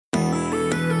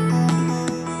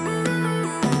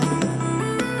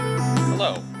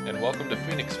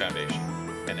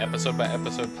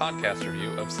episode-by-episode podcast review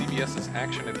of CBS's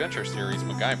action-adventure series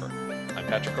MacGyver. I'm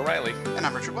Patrick O'Reilly. And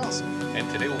I'm Richard Wells. And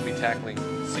today we'll be tackling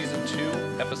Season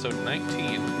 2, Episode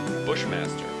 19,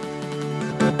 Bushmaster.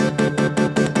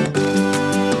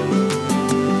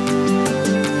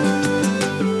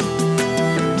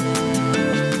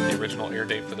 The original air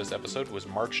date for this episode was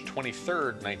March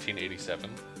 23rd,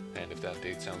 1987. And if that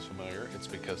date sounds familiar, it's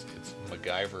because it's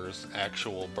MacGyver's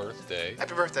actual birthday.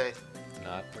 Happy birthday.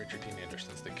 Not Richard Dean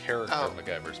Anderson's, the character of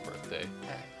MacGyver's birthday.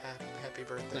 Happy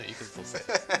birthday. No, you can still say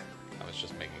it. I was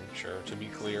just making sure to be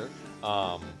clear.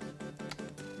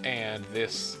 And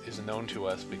this is known to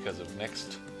us because of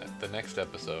the next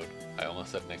episode. I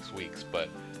almost said next week's, but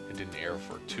it didn't air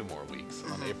for 2 more weeks.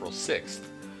 Mm-hmm. On April 6th,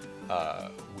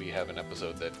 we have an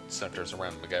episode that centers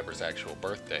around MacGyver's actual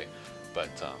birthday.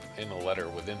 But in a letter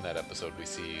within that episode, we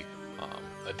see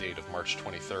a date of March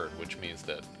 23rd, which means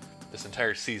that this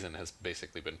entire season has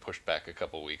basically been pushed back a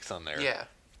couple weeks on their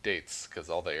dates, because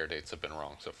all the air dates have been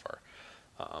wrong so far.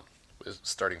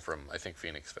 Starting from, I think,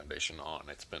 Phoenix Foundation on,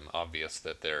 it's been obvious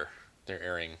that they're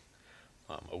airing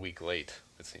a week late,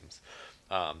 it seems.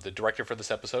 The director for this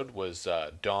episode was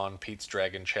Don Pete's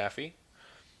Dragon Chaffee.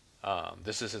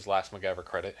 This is his last MacGyver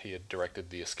credit. He had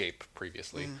directed The Escape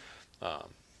previously.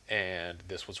 And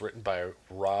this was written by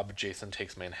Rob Jason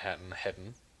Takes Manhattan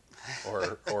Hedden.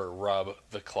 or Rob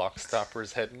the Clock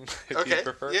Stoppers Hedden, if you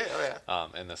prefer.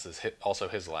 And this is also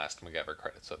his last MacGyver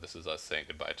credit, so this is us saying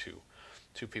goodbye to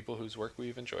two people whose work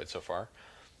we've enjoyed so far.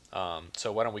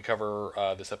 So why don't we cover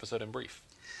this episode in brief?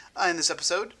 In this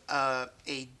episode,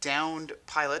 a downed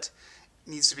pilot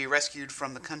needs to be rescued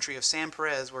from the country of San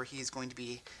Perez, where he's going to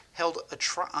be held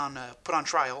put on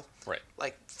trial,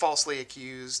 like falsely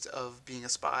accused of being a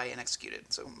spy and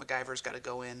executed. So MacGyver's got to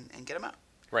go in and get him out.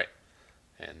 Right.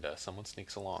 And someone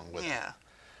sneaks along with Yeah.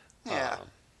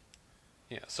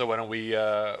 So why don't we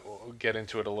get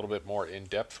into it a little bit more in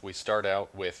depth? We start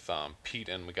out with Pete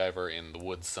and MacGyver in the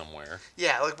woods somewhere.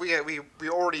 Yeah, like we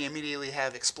already immediately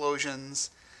have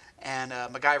explosions, and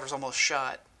MacGyver's almost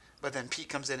shot, but then Pete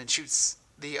comes in and shoots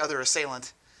the other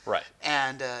assailant. Right.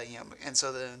 And and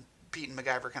so then Pete and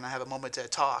MacGyver kind of have a moment to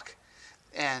talk,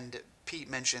 and Pete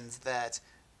mentions that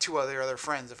 2 other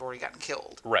friends have already gotten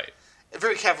killed. Right.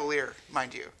 Very cavalier,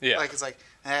 mind you. Yeah. Like, it's like,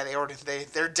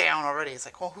 they're down already. It's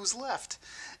like, well, who's left?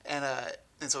 And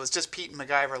so it's just Pete and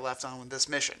MacGyver left on this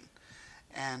mission.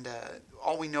 And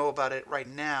all we know about it right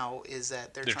now is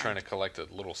that they're trying to collect a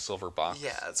little silver box.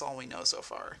 Yeah, that's all we know so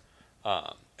far.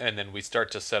 And then we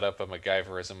start to set up a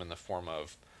MacGyverism in the form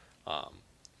of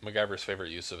MacGyver's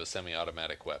favorite use of a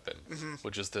semi-automatic weapon,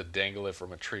 which is to dangle it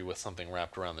from a tree with something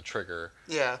wrapped around the trigger.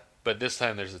 Yeah. But this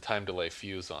time there's a time delay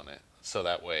fuse on it, so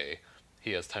that way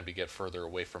he has time to get further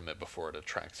away from it before it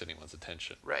attracts anyone's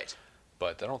attention. Right.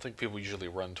 But I don't think people usually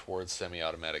run towards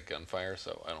semi-automatic gunfire,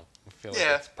 so I don't feel like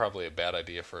it's probably a bad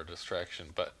idea for a distraction,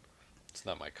 but it's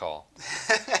not my call.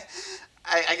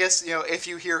 I guess, if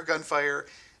you hear gunfire,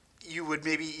 you would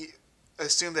maybe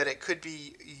assume that it could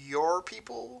be your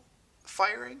people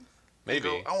firing? Maybe.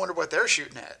 Go, I wonder what they're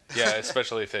shooting at. Yeah,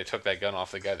 especially if they took that gun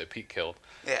off the guy that Pete killed.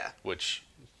 Yeah. Which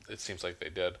it seems like they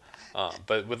did.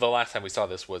 But with the last time we saw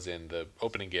this was in the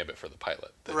opening gambit for the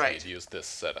pilot. That he had used this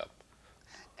setup.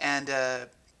 And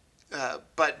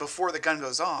but before the gun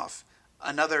goes off,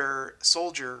 another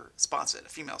soldier spots it, a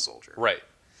female soldier. Right.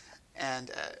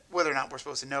 And whether or not we're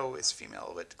supposed to know it's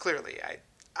female, but clearly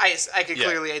I could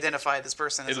clearly identify this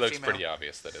person as a female. It looks pretty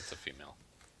obvious that it's a female.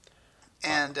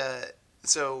 And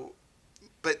so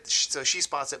she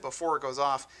spots it before it goes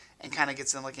off and kind of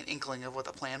gets in like an inkling of what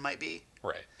the plan might be.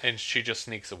 Right. And she just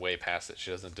sneaks away past it. She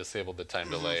doesn't disable the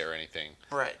time delay or anything.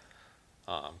 Right.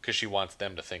 Because she wants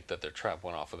them to think that their trap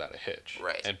went off without a hitch.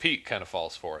 Right. And Pete kind of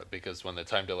falls for it, because when the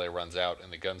time delay runs out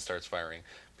and the gun starts firing,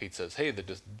 Pete says, hey,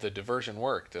 the diversion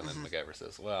worked. And then MacGyver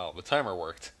says, well, the timer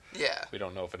worked. Yeah. We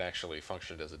don't know if it actually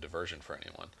functioned as a diversion for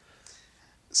anyone.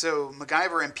 So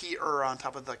MacGyver and Pete are on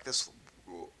top of like this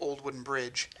old wooden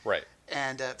bridge. Right.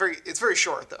 And it's very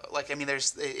short though. Like, I mean,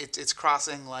 it's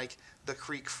crossing like the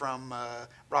creek from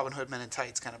Robin Hood Men in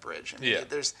Tights kind of bridge. I mean,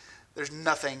 there's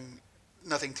nothing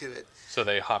to it. So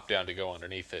they hop down to go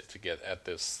underneath it to get at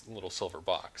this little silver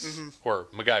box, or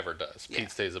MacGyver does. Yeah.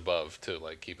 Pete stays above to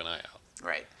like keep an eye out.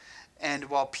 Right. And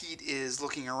while Pete is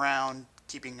looking around,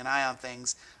 keeping an eye on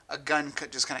things, a gun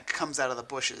just kind of comes out of the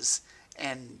bushes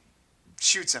and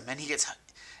shoots him, and he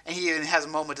even has a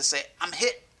moment to say, "I'm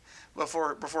hit,"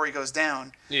 before he goes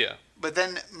down. Yeah. But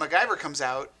then MacGyver comes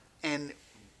out and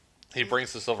he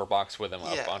brings the silver box with him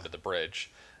up onto the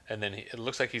bridge, and then it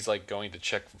looks like he's like going to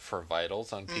check for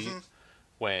vitals on Pete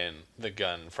when the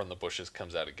gun from the bushes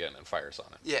comes out again and fires on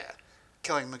him. Yeah,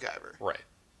 killing MacGyver. Right.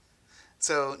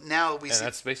 So now we see... And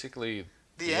that's basically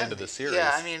the end of the series.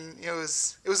 Yeah, I mean, it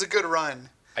was a good run.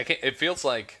 It feels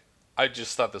like I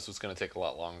just thought this was going to take a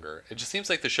lot longer. It just seems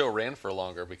like the show ran for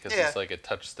longer because it's like a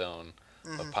touchstone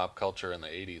of pop culture in the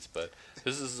 80s. But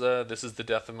this is the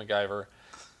death of MacGyver.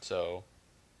 So...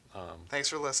 thanks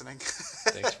for listening.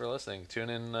 Thanks for listening. Tune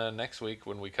in next week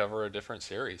when we cover a different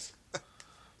series.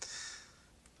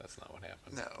 That's not what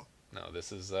happened. No.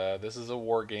 This is a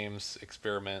War Games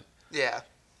experiment. Yeah.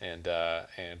 And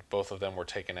both of them were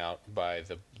taken out by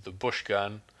the bush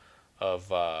gun of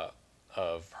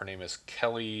her name is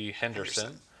Kelly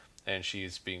Henderson, and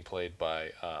she's being played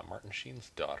by Martin Sheen's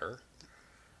daughter,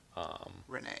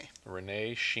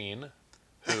 Renee Sheen,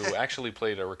 who actually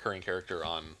played a recurring character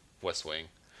on West Wing.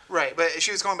 Right, but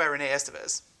she was going by Renee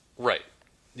Estevez. Right.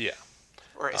 Yeah.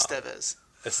 Or Estevez.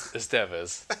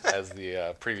 Estevez, as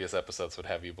the previous episodes would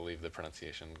have you believe the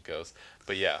pronunciation goes.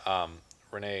 But yeah,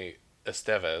 Renee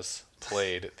Estevez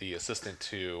played the assistant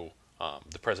to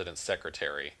the president's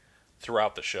secretary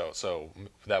throughout the show. So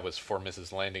that was for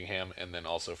Mrs. Landingham, and then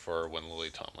also for when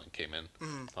Lily Tomlin came in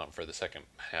for the second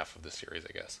half of the series,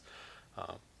 I guess.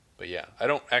 But yeah, I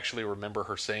don't actually remember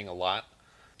her saying a lot.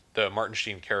 The Martin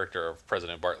Sheen character of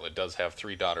President Bartlet does have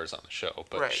 3 daughters on the show,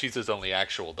 but she's his only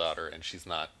actual daughter, and she's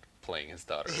not playing his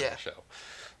daughter in the show.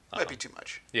 Might be too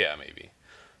much. Yeah, maybe.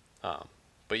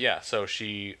 But yeah, so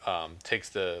she takes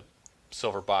the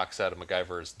silver box out of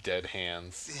MacGyver's dead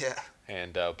hands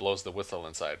and blows the whistle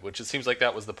inside, which it seems like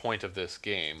that was the point of this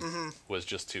game, was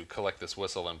just to collect this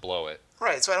whistle and blow it.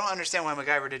 Right, so I don't understand why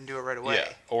MacGyver didn't do it right away.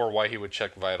 Yeah, or why he would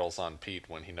check vitals on Pete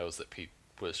when he knows that Pete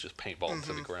was just paintballed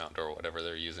to the ground or whatever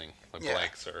they're using, like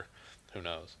blanks or who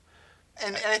knows.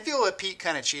 And I feel that Pete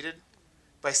kind of cheated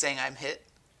by saying I'm hit.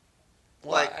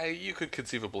 Well, you could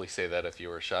conceivably say that if you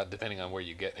were shot, depending on where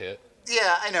you get hit.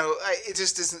 Yeah, I know. It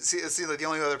just doesn't seem like the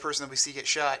only other person that we see get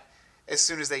shot, as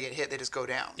soon as they get hit, they just go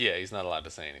down. Yeah, he's not allowed to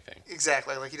say anything.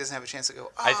 Exactly. Like, he doesn't have a chance to go,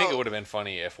 oh. I think it would have been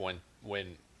funny if when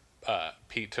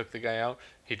Pete took the guy out,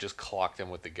 he just clocked him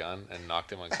with the gun and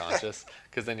knocked him unconscious.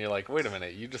 Because then you're like, wait a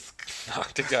minute, you just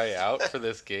knocked a guy out for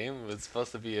this game? It's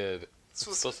supposed to be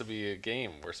a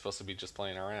game. We're supposed to be just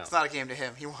playing around. It's not a game to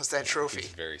him. He wants that trophy.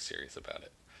 He's very serious about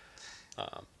it.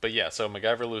 But yeah, so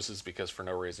MacGyver loses because for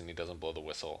no reason he doesn't blow the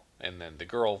whistle. And then the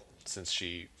girl, since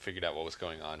she figured out what was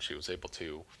going on, she was able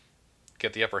to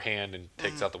get the upper hand and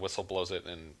takes out the whistle, blows it,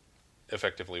 and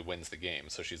effectively wins the game.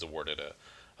 So she's awarded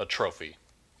a trophy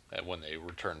when they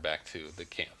return back to the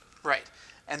camp. Right.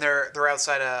 And they're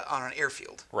outside on an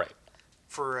airfield. Right.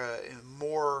 For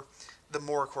the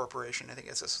Moore Corporation, I think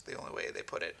that's the only way they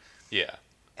put it. Yeah.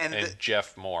 And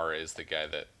Jeff Moore is the guy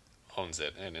that owns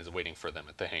it and is waiting for them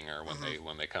at the hangar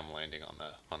when they come landing on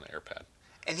the airpad.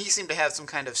 And he seemed to have some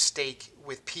kind of stake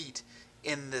with Pete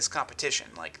in this competition.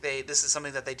 Like this is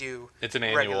something that they do. It's an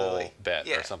annual bet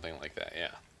or something like that.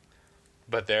 Yeah.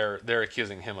 But they're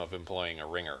accusing him of employing a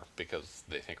ringer because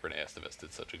they think Renee Estevez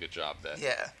did such a good job that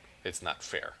it's not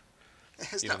fair.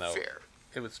 It's not fair.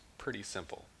 It was pretty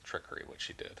simple trickery what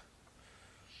she did.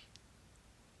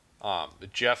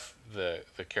 Jeff, the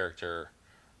character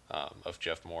of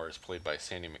Jeff Moore, is played by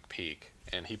Sandy McPeak,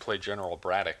 and he played General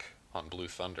Braddock on Blue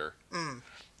Thunder.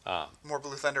 More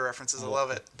Blue Thunder references. I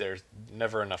love it. There's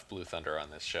never enough Blue Thunder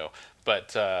on this show,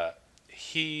 but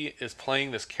he is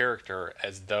playing this character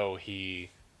as though he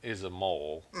is a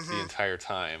mole the entire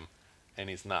time, and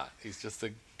he's not. He's just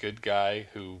a good guy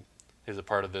who is a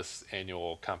part of this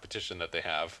annual competition that they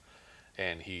have,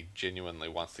 and he genuinely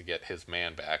wants to get his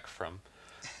man back from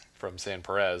San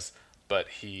Perez, but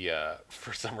he,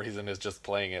 for some reason, is just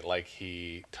playing it like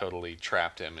he totally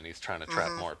trapped him, and he's trying to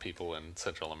trap more people in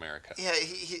Central America. Yeah,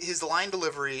 his line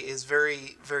delivery is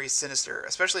very, very sinister,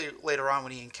 especially later on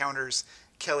when he encounters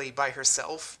Kelly by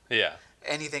herself. Yeah.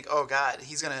 And you think, oh God,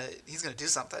 he's gonna do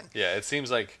something. Yeah, it seems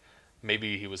like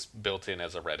maybe he was built in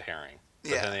as a red herring.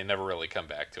 But then they never really come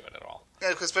back to it at all.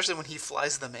 Yeah, especially when he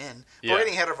flies them in. We're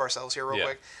getting ahead of ourselves here real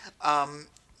quick.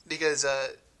 Because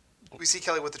we see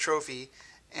Kelly with the trophy,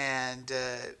 and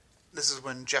this is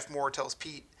when Jeff Moore tells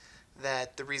Pete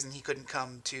that the reason he couldn't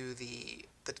come to the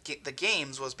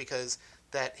games was because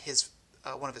that his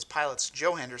one of his pilots,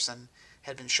 Joe Henderson,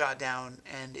 had been shot down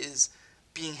and is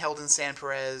being held in San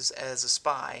Perez as a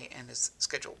spy and is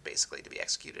scheduled basically to be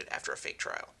executed after a fake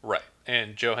trial. Right.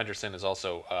 And Joe Henderson is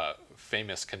also a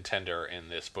famous contender in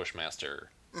this Bushmaster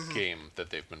game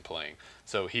that they've been playing.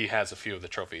 So he has a few of the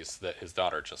trophies that his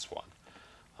daughter just won.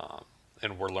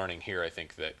 And we're learning here, I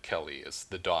think, that Kelly is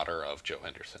the daughter of Joe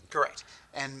Henderson. Correct.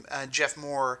 And Jeff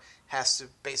Moore has to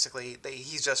basically,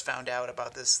 he's just found out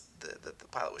about this, the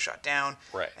pilot was shot down.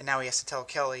 Right. And now he has to tell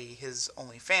Kelly, his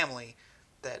only family,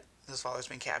 that his father's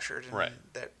been captured and right.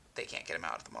 that they can't get him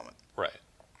out at the moment. Right.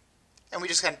 And we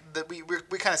just kind of we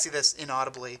kind of see this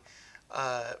inaudibly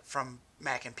from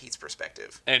Mac and Pete's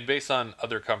perspective. And based on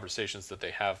other conversations that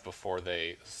they have before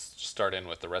they start in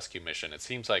with the rescue mission, it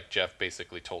seems like Jeff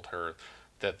basically told her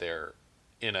that they're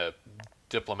in a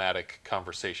diplomatic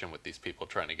conversation with these people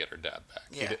trying to get her dad back.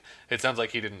 Yeah. It sounds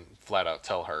like he didn't flat out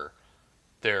tell her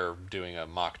they're doing a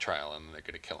mock trial and they're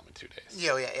going to kill him in 2 days.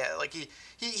 Yeah. Like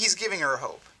he's giving her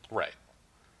hope. Right.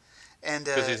 And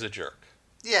because he's a jerk.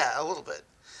 Yeah, a little bit.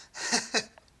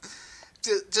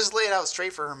 Just lay it out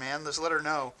straight for her, man. Just let her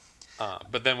know.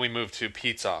 But then we move to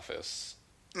Pete's office,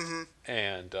 mm-hmm.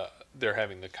 and they're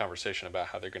having the conversation about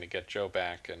how they're going to get Joe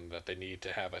back and that they need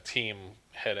to have a team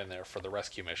head in there for the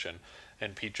rescue mission.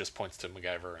 And Pete just points to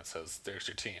MacGyver and says, "There's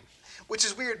your team." Which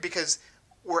is weird because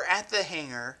we're at the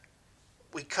hangar.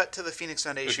 We cut to the Phoenix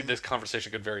Foundation. This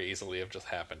conversation could very easily have just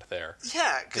happened there.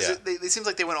 Yeah, because it seems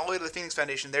like they went all the way to the Phoenix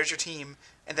Foundation. There's your team,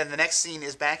 and then the next scene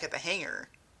is back at the hangar.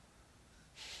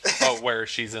 Oh, where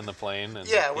she's in the plane. And,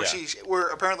 where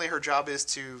apparently her job is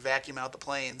to vacuum out the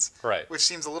planes. Right. Which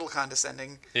seems a little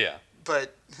condescending. Yeah.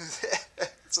 But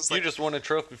it's just you just won a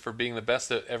trophy for being the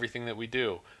best at everything that we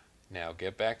do. Now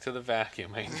get back to the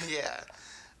vacuuming. Yeah.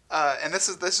 And this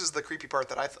is the creepy part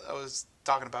that I was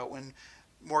talking about when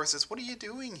Morris says, "What are you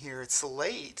doing here? It's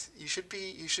late. You should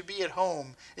be at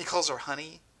home." He calls her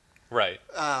honey. Right.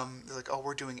 They're like, "Oh,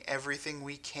 we're doing everything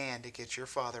we can to get your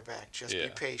father back. Just be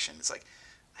patient." It's like,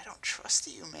 I don't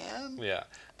trust you, man. Yeah.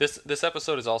 This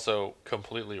episode is also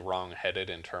completely wrong-headed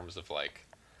in terms of like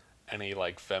any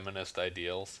like feminist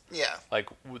ideals. Yeah. Like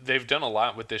they've done a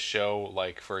lot with this show.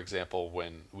 Like for example,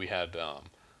 when we had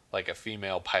like a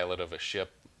female pilot of a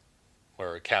ship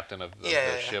or a captain of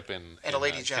the ship in a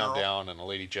lady general. Countdown and a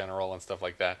lady general and stuff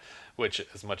like that. Which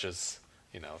as much as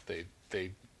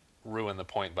they ruin the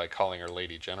point by calling her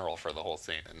Lady General for the whole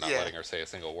scene and not letting her say a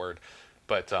single word.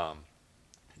 But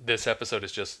this episode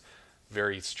is just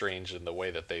very strange in the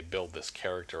way that they build this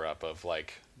character up of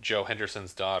like Joe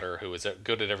Henderson's daughter, who is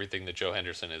good at everything that Joe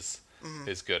Henderson is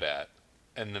good at,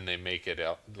 and then they make it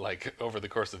out like over the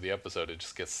course of the episode it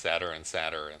just gets sadder and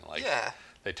sadder and like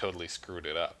they totally screwed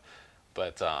it up.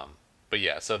 But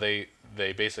yeah, so they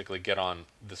basically get on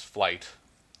this flight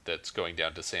that's going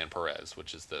down to San Perez,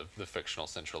 which is the fictional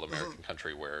Central American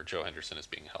country where Joe Henderson is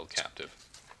being held captive.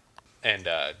 And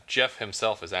Jeff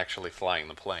himself is actually flying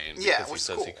the plane because he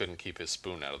says he couldn't keep his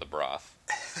spoon out of the broth,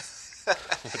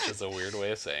 which is a weird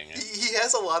way of saying it. He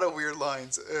has a lot of weird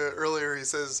lines. Earlier he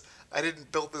says, "I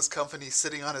didn't build this company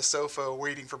sitting on a sofa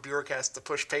waiting for bureaucrats to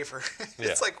push paper."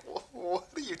 It's like, what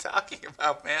are you talking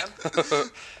about, man?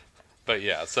 But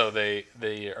yeah, so they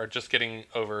are just getting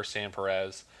over San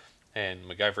Perez, and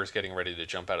MacGyver's getting ready to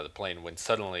jump out of the plane when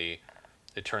suddenly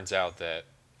it turns out that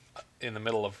in the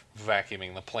middle of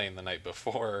vacuuming the plane the night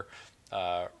before,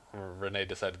 Renee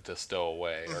decided to stow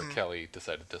away, or Kelly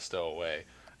decided to stow away,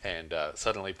 and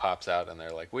suddenly pops out, and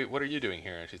they're like, "Wait, what are you doing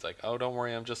here?" And she's like, "Oh, don't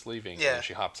worry, I'm just leaving." Yeah. And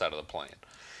she hops out of the plane.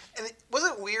 And was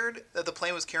it weird that the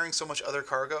plane was carrying so much other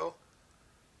cargo?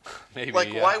 Maybe.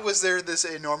 Like, why was there this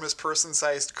enormous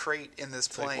person-sized crate in this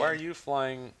plane? Like, why are you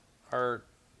flying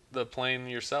the plane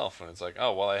yourself? And it's like,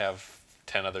 oh, well, I have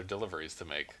 10 other deliveries to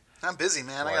make. I'm busy,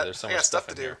 man. I got stuff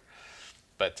to do. Here.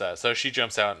 But so she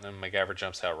jumps out, and MacGyver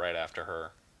jumps out right after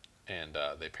her, and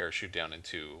they parachute down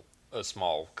into a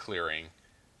small clearing,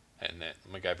 and then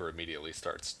MacGyver immediately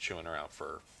starts chewing her out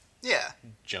for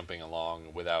jumping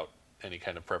along without any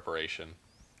kind of preparation.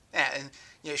 Yeah,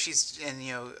 and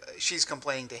she's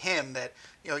complaining to him that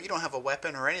you don't have a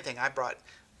weapon or anything. I brought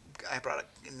a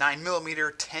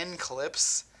 9mm 10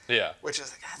 clips. Yeah, which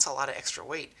is that's a lot of extra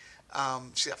weight.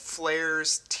 She's got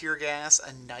flares, tear gas,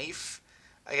 a knife.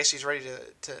 I guess she's ready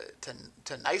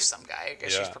to knife some guy. I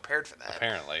guess she's prepared for that.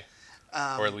 Apparently,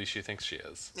 or at least she thinks she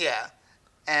is. Yeah,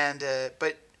 and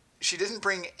but she didn't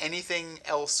bring anything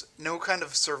else. No kind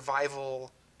of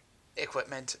survival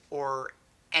equipment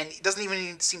and doesn't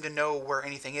even seem to know where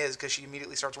anything is because she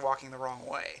immediately starts walking the wrong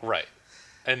way. Right.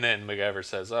 And then MacGyver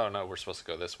says, "Oh, no, we're supposed to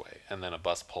go this way." And then a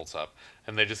bus pulls up,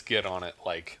 and they just get on it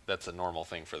like that's a normal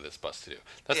thing for this bus to do.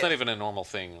 That's not even a normal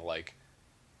thing, like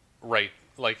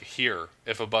here.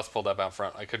 If a bus pulled up out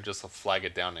front, I could just flag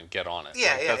it down and get on it.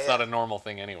 That's not a normal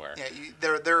thing anywhere.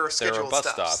 Yeah, there are scheduled bus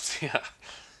stops. Yeah.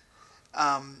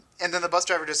 And then the bus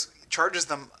driver just charges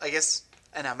them, I guess,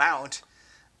 an amount.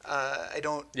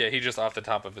 Yeah, he just off the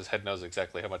top of his head knows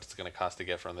exactly how much it's going to cost to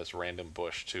get from this random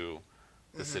bush to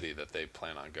the city that they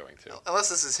plan on going to. Unless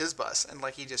this is his bus, and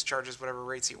he just charges whatever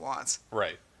rates he wants.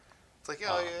 Right. It's like,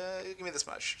 oh, yeah, give me this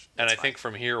much. That's fine. I think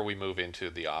from here we move into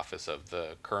the office of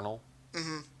the colonel.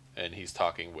 and he's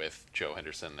talking with Joe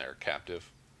Henderson, their captive.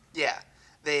 Yeah,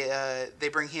 they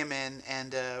bring him in,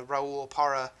 and Raul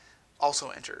Parra also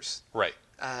enters. Right.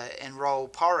 And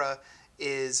Raul Parra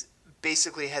is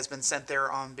basically has been sent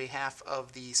there on behalf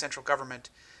of the central government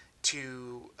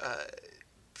to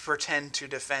pretend to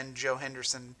defend Joe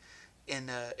Henderson in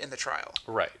the trial.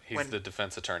 Right. He's the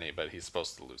defense attorney, but he's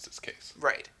supposed to lose his case.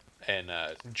 Right. And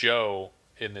Joe,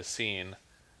 in this scene,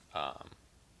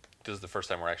 this is the first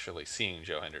time we're actually seeing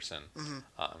Joe Henderson.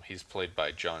 Mm-hmm. He's played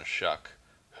by John Schuck,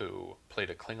 who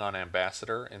played a Klingon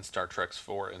ambassador in Star Trek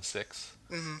 4 and 6.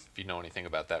 Mm-hmm. If you know anything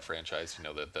about that franchise, you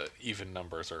know that the even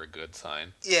numbers are a good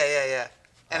sign. Yeah.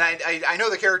 And I know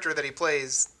the character that he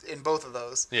plays in both of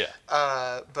those. Yeah.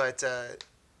 But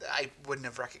I wouldn't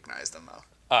have recognized him,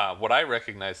 though. What I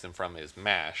recognized him from is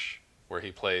MASH, where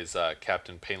he plays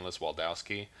Captain Painless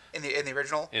Waldowski. In the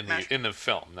original MASH? In the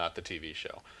film, not the TV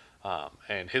show.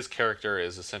 And his character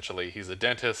is essentially, he's a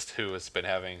dentist who has been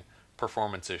having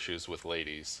performance issues with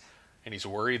ladies, and he's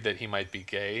worried that he might be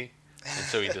gay, and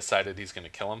so he decided he's going to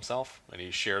kill himself, and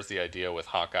he shares the idea with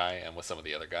Hawkeye and with some of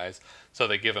the other guys. So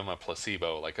they give him a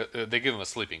placebo, they give him a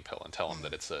sleeping pill and tell him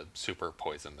that it's a super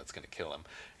poison that's going to kill him.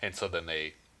 And so then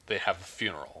they have a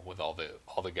funeral with all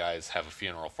the guys have a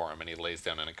funeral for him, and he lays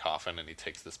down in a coffin and he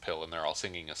takes this pill, and they're all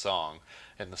singing a song,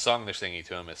 and the song they're singing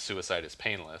to him is "Suicide is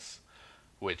Painless,"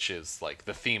 which is like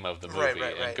the theme of the movie,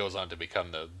 right. and goes on to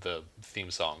become the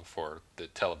theme song for the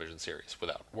television series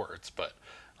without words. But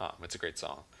it's a great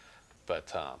song.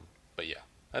 But yeah,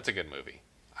 that's a good movie.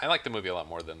 I like the movie a lot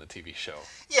more than the TV show.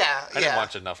 Yeah, I didn't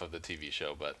watch enough of the TV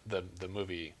show, but the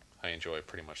movie I enjoy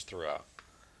pretty much throughout.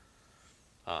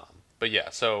 But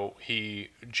yeah, so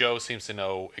Joe seems to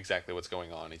know exactly what's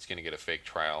going on. He's going to get a fake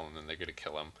trial, and then they're going to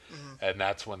kill him. Mm-hmm. And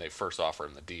that's when they first offer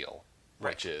him the deal,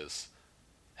 which is,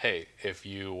 hey, if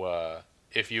you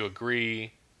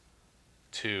agree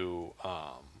to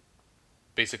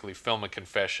basically film a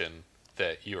confession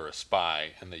that you're a spy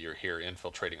and that you're here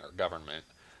infiltrating our government,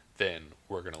 then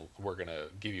we're gonna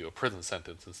give you a prison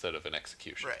sentence instead of an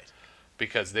execution. Right.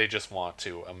 Because they just want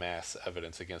to amass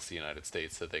evidence against the United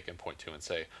States that they can point to and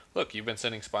say, look, you've been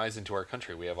sending spies into our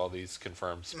country. We have all these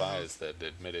confirmed spies that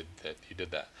admitted that you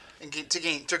did that. And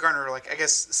to garner, I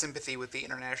guess, sympathy with the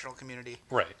international community.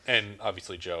 Right. And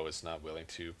obviously Joe is not willing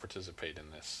to participate in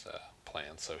this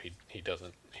plan, so he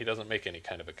doesn't make any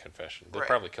kind of a confession. They'll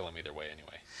probably kill him either way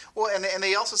anyway. Well, and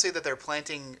they also say that they're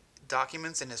planting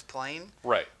documents in his plane.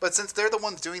 Right. But since they're the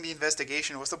ones doing the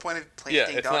investigation, what's the point of planting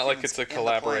documents? Yeah, it's not like it's a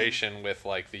collaboration with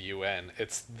the UN.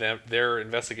 It's they're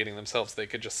investigating themselves. They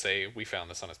could just say, we found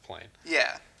this on his plane.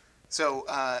 Yeah. So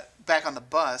back on the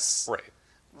bus, right,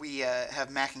 we have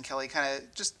Mac and Kelly kind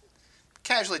of just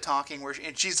casually talking,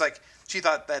 and she's like, she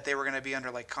thought that they were going to be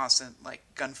under constant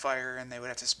gunfire, and they would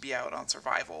have to be out on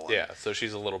survival. Yeah, so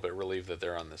she's a little bit relieved that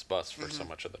they're on this bus for so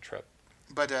much of the trip.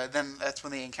 But then that's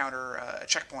when they encounter a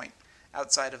checkpoint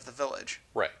outside of the village.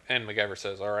 Right. And MacGyver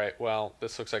says, all right, well,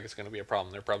 this looks like it's going to be a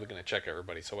problem. They're probably going to check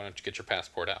everybody, so why don't you get your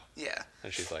passport out? Yeah.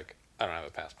 And she's like, I don't have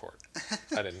a passport.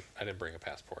 I didn't bring a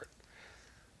passport.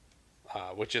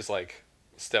 Which is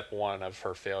step one of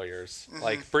her failures.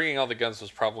 Mm-hmm. Bringing all the guns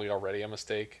was probably already a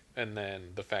mistake, and then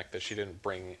the fact that she didn't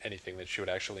bring anything that she would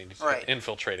actually need to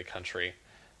infiltrate a country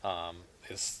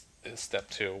is step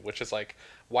two, which is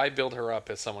why build her up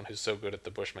as someone who's so good at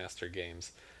the Bushmaster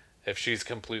games if she's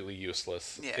completely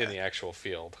useless in the actual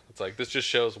field? It's this just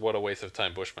shows what a waste of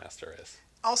time Bushmaster is.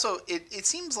 Also, it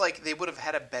seems like they would have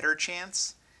had a better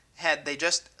chance had they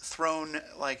just thrown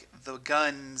the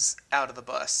guns out of the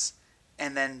bus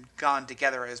and then gone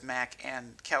together as Mac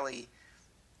and Kelly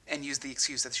and used the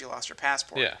excuse that she lost her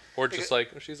passport. Yeah, or just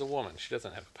she's a woman. She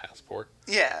doesn't have a passport.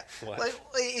 Yeah.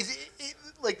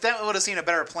 That would have seen a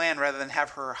better plan rather than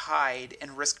have her hide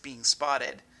and risk being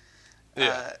spotted.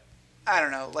 Yeah. I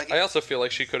don't know. I also feel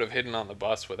like she could have hidden on the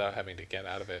bus without having to get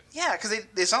out of it. Yeah, because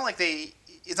it's not like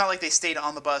they stayed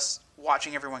on the bus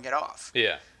watching everyone get off.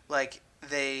 Yeah.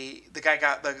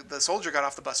 The soldier got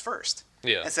off the bus first.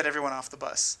 Yeah. And set everyone off the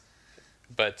bus.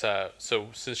 But so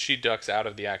since she ducks out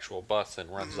of the actual bus and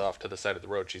runs off to the side of the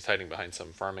road, she's hiding behind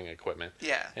some farming equipment.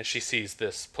 Yeah. And she sees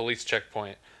this police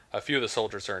checkpoint. A few of the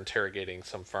soldiers are interrogating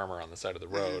some farmer on the side of the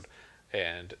road,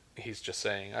 and he's just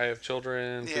saying, I have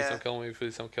children, please don't kill me,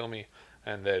 please don't kill me.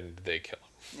 And then they kill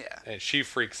him. Yeah. And she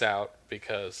freaks out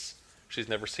because she's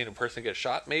never seen a person get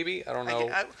shot, maybe? I don't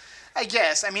know. I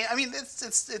guess. I mean,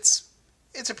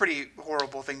 it's a pretty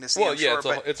horrible thing to see. Well,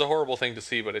 it's a horrible thing to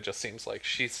see, but it just seems like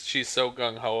she's so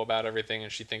gung-ho about everything,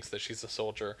 and she thinks that she's a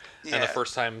soldier. Yeah. And the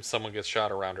first time someone gets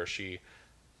shot around her, she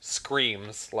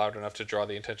screams loud enough to draw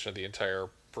the attention of the entire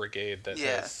brigade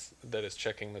that is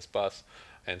checking this bus.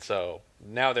 And so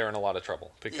now they're in a lot of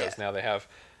trouble because now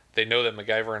they know that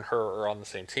MacGyver and her are on the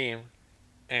same team,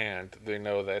 and they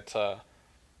know that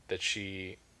that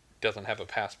she doesn't have a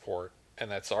passport, and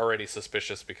that's already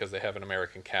suspicious because they have an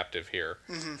American captive here.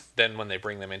 Mm-hmm. Then when they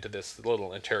bring them into this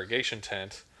little interrogation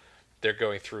tent, they're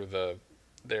going through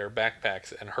their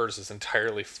backpacks, and hers is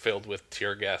entirely filled with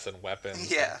tear gas and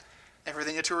weapons. Yeah,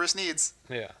 everything a tourist needs.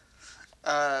 Yeah.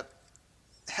 I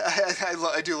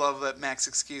do love that Mac's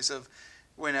excuse of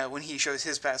when he shows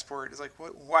his passport. It's like,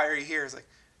 why are you here? It's like,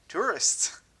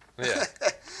 tourists. Yeah.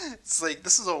 It's like,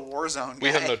 this is a war zone, guy. We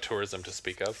have no tourism to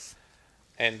speak of.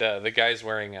 And the guy's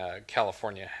wearing a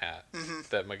California hat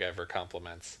that MacGyver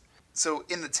compliments. So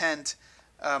in the tent,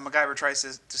 MacGyver tries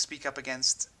to speak up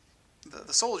against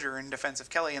the soldier in defense of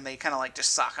Kelly, and they kind of like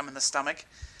just sock him in the stomach.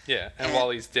 Yeah, and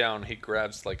while he's down, he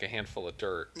grabs like a handful of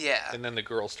dirt. Yeah. And then the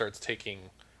girl starts taking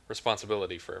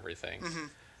responsibility for everything.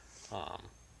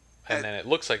 And then it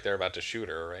looks like they're about to shoot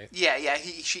her, right? Yeah.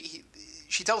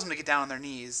 She tells him to get down on their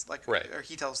knees, right. Or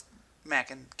he tells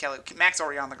Mac and Kelly. Mac's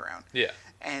already on the ground. Yeah.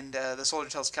 And the soldier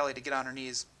tells Kelly to get on her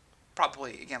knees,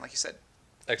 probably, again, like you said,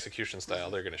 execution style.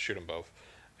 They're going to shoot them both.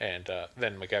 And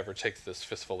then MacGyver takes this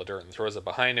fistful of dirt and throws it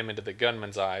behind him into the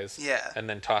gunman's eyes. Yeah. And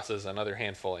then tosses another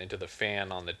handful into the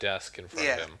fan on the desk in front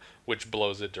of him, which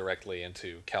blows it directly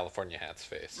into California Hat's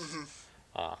face.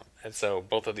 And so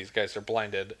both of these guys are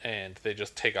blinded, and they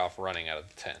just take off running out of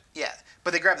the tent. Yeah,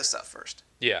 but they grab the stuff first.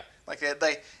 Yeah. Like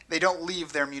they don't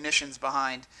leave their munitions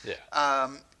behind. Yeah.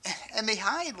 And they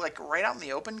hide like right out in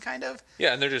the open, kind of.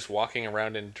 Yeah, and they're just walking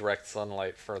around in direct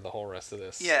sunlight for the whole rest of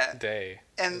this day.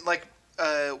 And like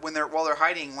while they're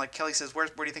hiding, like Kelly says, "Where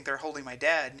do you think they're holding my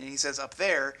dad?" And he says, "Up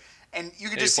there." And you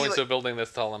could just see. He points to a building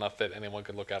that's tall enough that anyone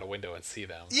could look out a window and see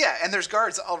them. Yeah, and there's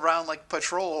guards all around, like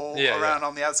patrol around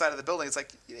on the outside of the building. It's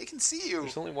like they can see you.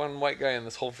 There's only one white guy in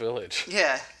this whole village.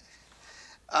 Yeah.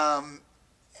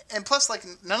 And plus, like,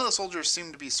 none of the soldiers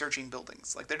seem to be searching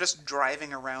buildings. Like, they're just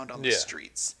driving around on the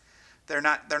streets. They're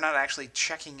not actually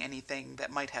checking anything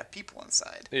that might have people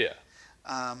inside. Yeah.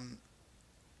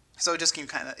 So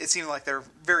it seemed like they're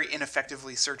very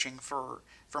ineffectively searching for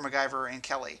MacGyver and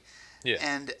Kelly. Yeah.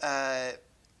 And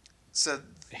so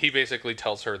he basically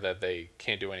tells her that they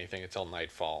can't do anything until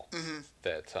nightfall.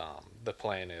 That the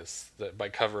plan is that by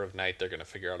cover of night they're going to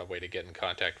figure out a way to get in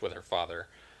contact with her father,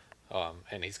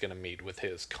 and he's going to meet with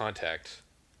his contact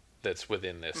that's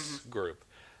within this group.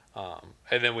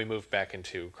 And then we move back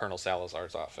into Colonel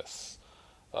Salazar's office,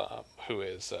 who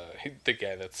is the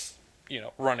guy that's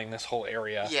running this whole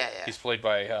area. Yeah. He's played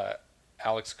by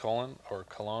Alex Colon.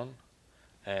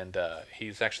 And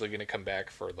he's actually going to come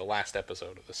back for the last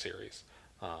episode of the series,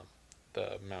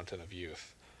 The Mountain of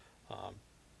Youth,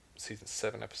 season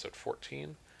 7, episode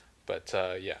 14. But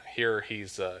here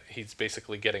he's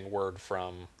basically getting word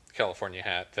from California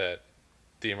Hat that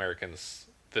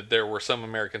there were some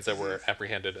Americans that were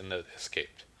apprehended and that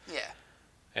escaped. Yeah.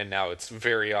 And now it's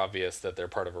very obvious that they're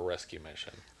part of a rescue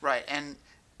mission. Right, and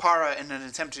Para, in an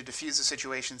attempt to defuse the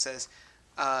situation, says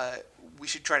we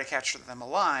should try to capture them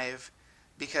alive,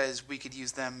 because we could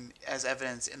use them as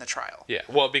evidence in the trial. Yeah,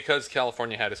 well, because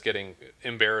California Hat is getting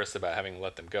embarrassed about having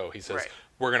let them go, he says,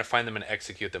 we're going to find them and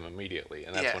execute them immediately.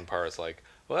 And that's when Para's like,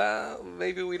 well,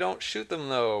 maybe we don't shoot them,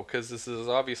 though, because this is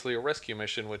obviously a rescue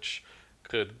mission, which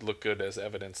could look good as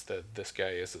evidence that this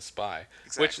guy is a spy.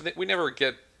 Exactly. Which we never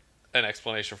get an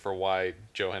explanation for why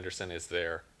Joe Henderson is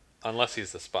there, unless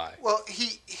he's the spy. Well,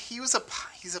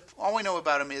 all we know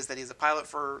about him is that he's a pilot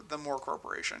for the Moore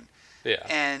Corporation. Yeah.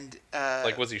 And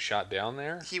was he shot down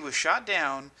there? He was shot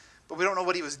down, but we don't know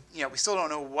what he was. We still don't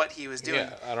know what he was doing.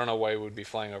 Yeah, I don't know why he would be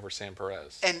flying over San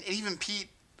Perez. And even Pete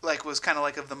was kind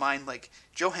of of the mind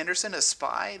Joe Henderson, a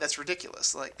spy? That's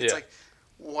ridiculous. It's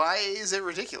why is it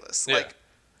ridiculous? Yeah.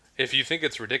 If you think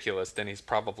it's ridiculous, then he's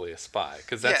probably a spy,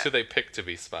 because that's who they pick to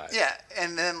be spies. Yeah,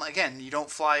 and then again, you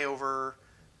don't fly over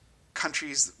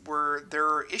countries where there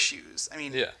are issues. I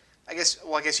mean, I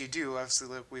guess you do.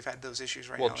 Obviously, we've had those issues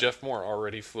right now. Well, Jeff Moore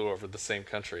already flew over the same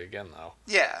country again, though.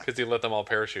 Yeah. Because he let them all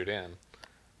parachute in.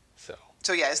 So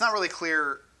yeah, it's not really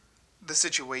clear the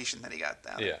situation that he got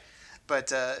down. Yeah.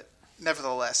 But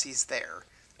nevertheless, he's there.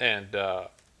 And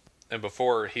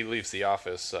before he leaves the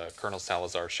office, Colonel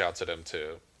Salazar shouts at him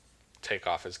to take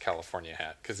off his California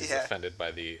hat, because he's offended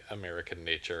by the American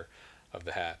nature of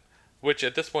the hat. Which,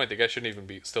 at this point, the guy shouldn't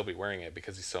even still be wearing it,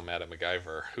 because he's so mad at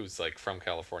MacGyver, who's from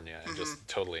California, and just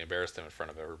totally embarrassed him in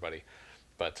front of everybody.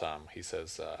 But he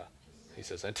says,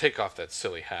 and take off that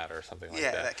silly hat or something like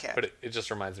that. Yeah, that cap. But it just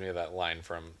reminds me of that line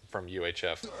from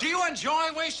UHF. Do you enjoy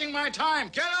wasting my time?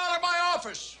 Get out of my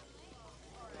office!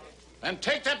 And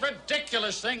take that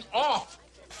ridiculous thing off!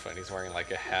 off, and he's wearing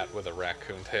like a hat with a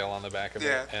raccoon tail on the back of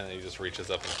it, and he just reaches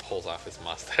up and pulls off his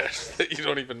mustache that you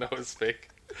don't even know is fake.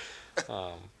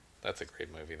 That's a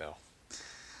great movie, though.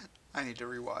 I need to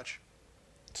rewatch.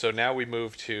 So now we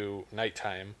move to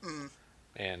nighttime,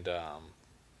 and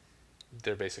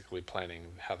they're basically planning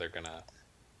how they're gonna.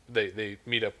 They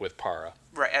meet up with Para.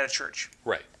 Right, at a church.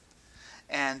 Right.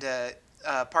 And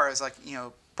Para's like,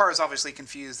 Para's obviously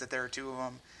confused that there are two of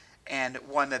them, and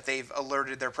one that they've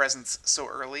alerted their presence so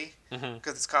early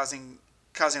because it's causing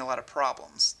a lot of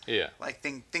problems. Yeah. Like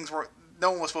things were,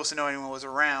 no one was supposed to know anyone was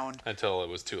around until it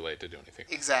was too late to do anything.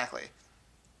 Exactly.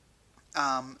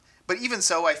 But even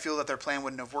so, I feel that their plan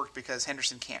wouldn't have worked because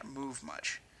Henderson can't move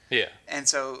much. Yeah. And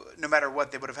so no matter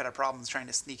what, they would have had a problem trying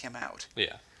to sneak him out.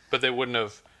 Yeah. But they wouldn't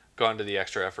have gone to the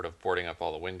extra effort of boarding up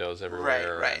all the windows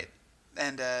everywhere. Right.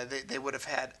 And they would have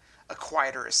had a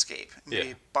quieter escape.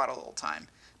 Maybe bought a little time.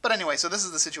 But anyway, so this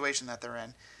is the situation that they're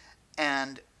in.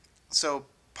 And so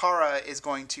Para is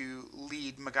going to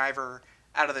lead MacGyver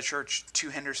out of the church to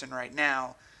Henderson right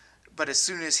now. But as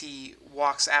soon as he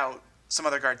walks out, some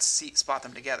other guards spot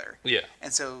them together. Yeah.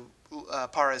 And so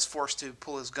Para is forced to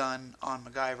pull his gun on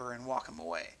MacGyver and walk him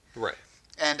away. Right.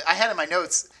 And I had in my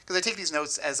notes, because I take these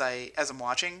notes as I'm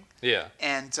watching. Yeah.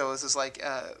 And so this is like,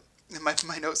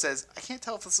 my note says, I can't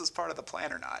tell if this is part of the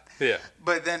plan or not. Yeah.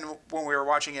 But then when we were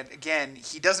watching it again,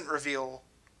 he doesn't reveal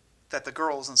that the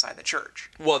girl's inside the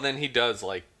church. Well, then he does,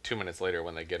 like, 2 minutes later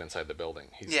when they get inside the building.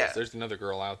 He says, there's another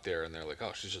girl out there, and they're like,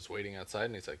 oh, she's just waiting outside?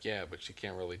 And he's like, yeah, but she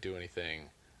can't really do anything.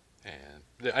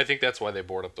 And I think that's why they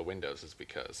board up the windows, is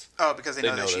because... Oh, because they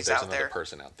know that she's out there. There's another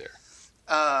person out there.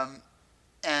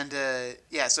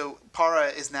 So Para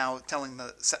is now telling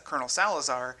Colonel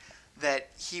Salazar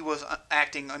that he was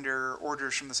acting under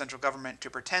orders from the central government to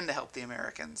pretend to help the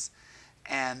Americans,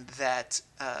 and that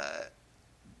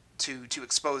to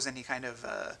expose any kind of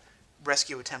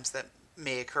rescue attempts that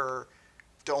may occur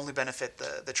to only benefit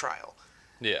the trial.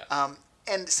 Yeah.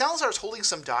 And Salazar's holding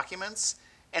some documents,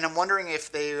 and I'm wondering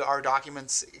if they are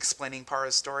documents explaining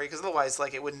Para's story, because otherwise,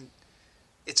 like, it wouldn't.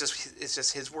 It's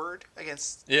just his word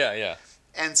against. Yeah.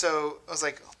 And so I was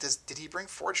like, did he bring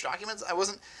forged documents? I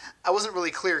wasn't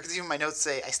really clear, because even my notes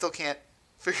say I still can't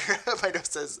figure out. My note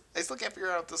says I still can't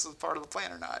figure out if this is part of the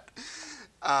plan or not,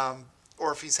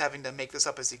 or if he's having to make this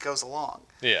up as he goes along.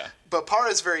 Yeah. But Para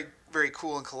is very, very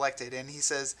cool and collected, and he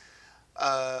says,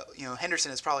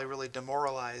 Henderson is probably really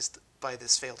demoralized by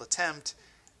this failed attempt,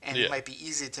 and it might be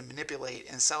easy to manipulate.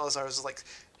 And Salazar was like,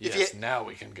 now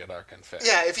we can get our confession.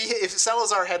 Yeah, if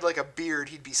Salazar had like a beard,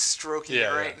 he'd be stroking it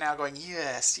right now, going,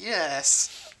 yes.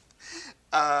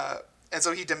 And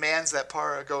so he demands that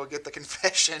Para go get the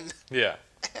confession. Yeah.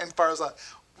 And Para's like,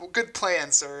 well, good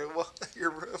plan, sir. Well,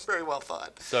 you're very well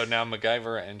thought. So now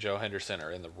MacGyver and Joe Henderson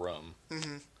are in the room.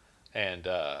 Mm-hmm.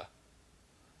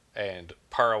 And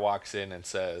Para walks in and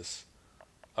says,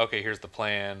 okay, here's the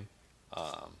plan.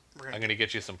 I'm going to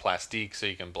get you some plastique so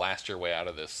you can blast your way out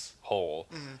of this hole.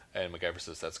 Mm-hmm. And MacGyver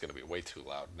says, that's going to be way too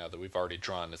loud. Now that we've already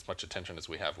drawn as much attention as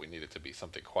we have, we need it to be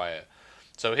something quiet.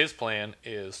 So his plan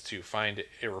is to find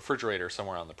a refrigerator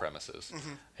somewhere on the premises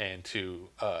and to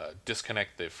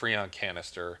disconnect the Freon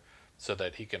canister so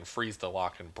that he can freeze the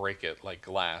lock and break it like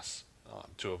glass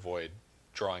to avoid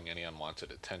drawing any unwanted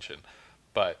attention.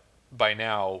 But by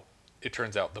now, it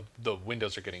turns out the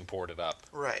windows are getting boarded up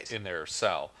in their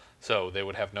cell. So they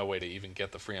would have no way to even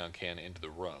get the Freon can into the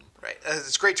room. Right.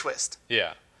 It's a great twist.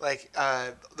 Yeah. Like,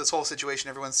 this whole situation,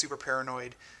 everyone's super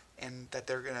paranoid, and that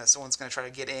someone's gonna try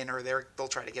to get in, or they'll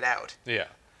try to get out. Yeah.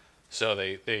 So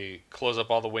they close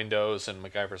up all the windows, and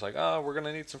MacGyver's like, oh, we're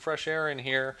gonna need some fresh air in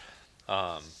here.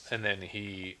 And then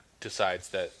he decides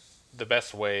that the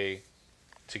best way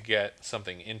to get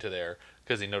something into there,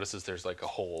 because he notices there's like a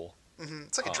hole. Mm-hmm.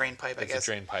 It's like a drain pipe, I guess. It's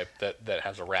a drain pipe that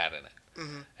has a rat in it.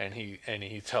 Mm-hmm. And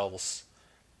he tells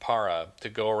Para to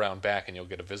go around back and you'll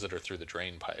get a visitor through the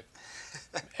drain pipe.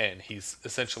 And he's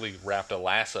essentially wrapped a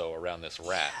lasso around this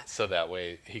rat so that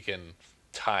way he can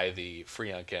tie the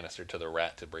Freon canister to the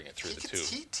rat to bring it through the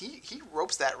tube. He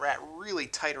ropes that rat really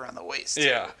tight around the waist. Too.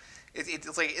 Yeah.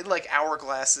 It's like it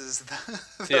hourglasses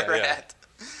the rat.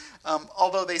 Yeah.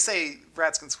 Although they say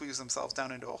rats can squeeze themselves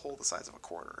down into a hole the size of a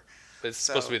quarter. It's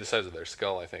supposed to be the size of their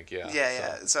skull, I think. Yeah.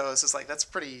 Yeah. So it's just like that's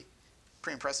pretty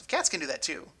impressive. Cats can do that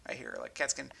too. I hear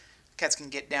cats can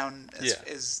get down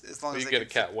as long as they get a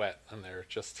cat wet and they're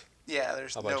just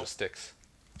there's a bunch of sticks.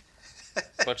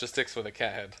 A bunch of sticks with a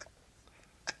cat head.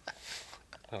 I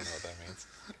don't know what that means.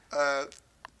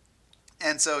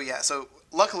 And so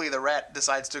luckily the rat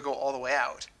decides to go all the way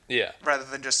out. Yeah. Rather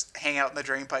than just hang out in the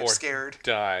drain pipe scared.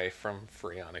 Die from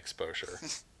Freon exposure.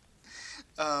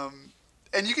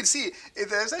 And you can see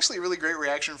there's actually a really great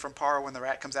reaction from Parr when the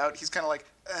rat comes out. He's kind of like,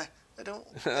 I don't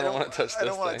want to touch this. I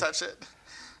don't want to touch it.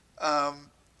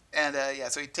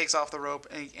 So he takes off the rope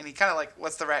and he kind of like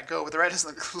lets the rat go, but the rat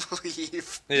doesn't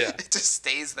leave. Yeah, it just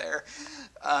stays there.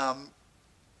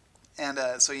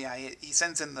 He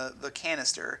sends in the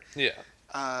canister.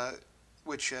 Yeah.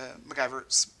 Which MacGyver,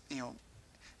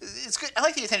 it's good. I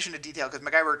like the attention to detail because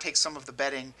MacGyver takes some of the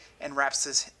bedding and wraps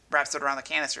it around the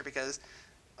canister because.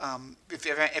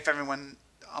 If everyone,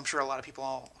 I'm sure a lot of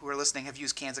people who are listening have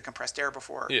used cans of compressed air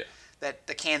before. Yeah. That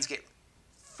the cans get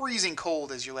freezing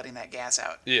cold as you're letting that gas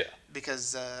out. Yeah.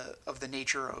 Because of the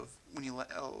nature of when you let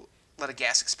a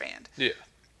gas expand. Yeah.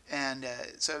 And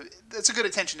so that's a good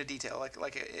attention to detail.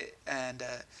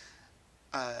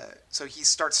 So he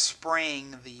starts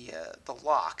spraying the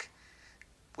lock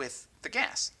with the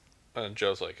gas. And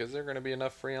Joe's like, "Is there going to be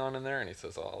enough Freon in there?" And he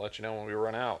says, "I'll let you know when we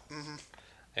run out." Mm-hmm.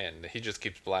 And he just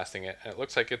keeps blasting it, and it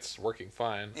looks like it's working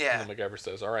fine. Yeah. And then MacGyver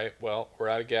says, all right, well, we're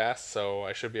out of gas, so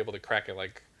I should be able to crack it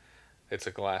like it's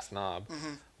a glass knob.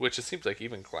 Mm-hmm. Which it seems like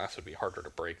even glass would be harder to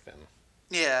break than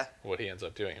what he ends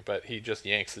up doing. But he just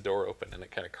yanks the door open, and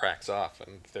it kind of cracks off,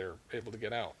 and they're able to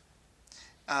get out.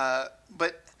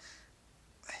 But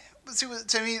see,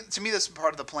 to me, that's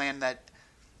part of the plan that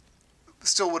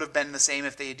still would have been the same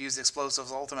if they had used explosives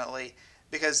ultimately,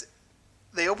 because...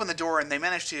 They open the door and they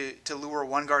manage to lure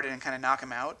one guard in and kind of knock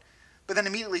him out. But then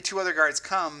immediately 2 other guards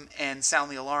come and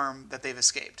sound the alarm that they've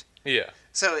escaped. Yeah.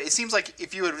 So it seems like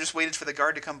if you had just waited for the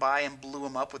guard to come by and blew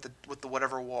him up with the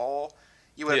whatever wall,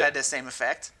 you would have had the same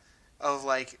effect of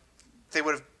like you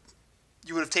would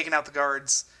have taken out the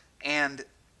guards and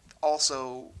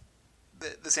also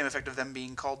the same effect of them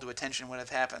being called to attention would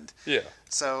have happened. Yeah.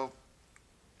 So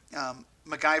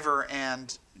MacGyver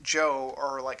and Joe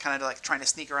are like kind of like trying to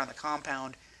sneak around the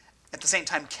compound. At the same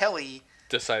time, Kelly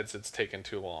decides it's taken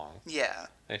too long. Yeah.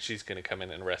 And she's going to come in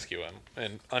and rescue him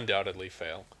and undoubtedly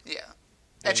fail. Yeah.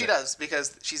 And she does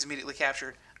because she's immediately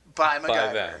captured by MacGyver.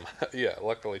 By them. Yeah.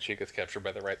 Luckily, she gets captured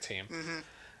by the right team. Mm-hmm.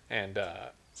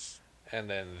 And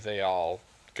then they all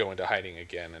go into hiding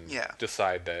again and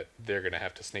decide that they're going to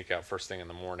have to sneak out first thing in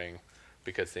the morning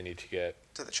because they need to get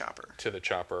to the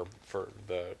chopper for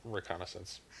the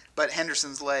reconnaissance. But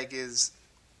Henderson's leg is,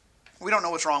 we don't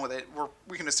know what's wrong with it.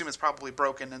 We can assume it's probably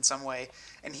broken in some way,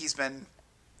 and he's been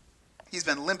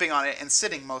limping on it and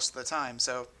sitting most of the time,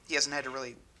 so he hasn't had to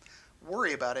really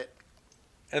worry about it.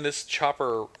 And this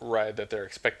chopper ride that they're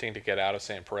expecting to get out of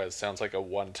San Perez sounds like a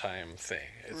one-time thing.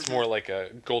 It's more like a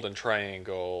Golden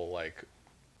Triangle, like.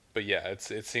 But yeah,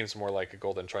 it seems more like a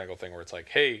Golden Triangle thing where it's like,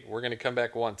 hey, we're going to come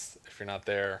back once. If you're not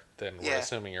there, then we're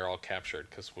assuming you're all captured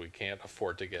because we can't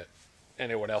afford to get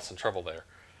anyone else in trouble there.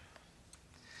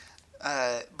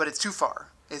 But it's too far.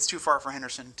 It's too far for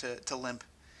Henderson to limp.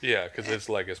 Yeah, because his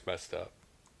leg is messed up.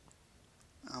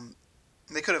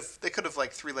 They could have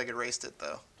like 3-legged raced it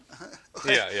though.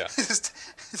 Yeah.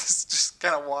 just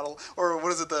kind of waddle. Or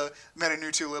what is it, the Men Who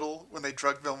Knew Too Little when they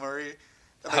drug Bill Murray?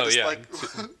 And they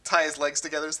tie his legs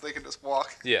together so they can just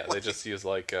walk. Yeah, they just use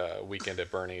like Weekend at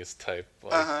Bernie's type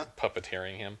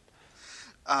puppeteering him.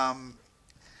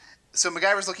 So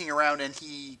MacGyver's looking around and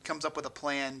he comes up with a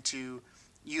plan to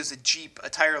use a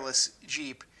tireless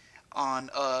Jeep,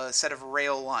 on a set of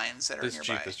rail lines that are nearby. This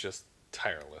Jeep is just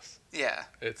tireless. Yeah.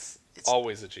 It's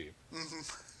always a Jeep. Mm-hmm.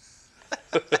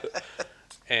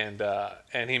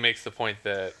 And he makes the point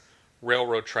that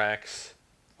railroad tracks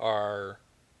are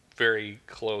very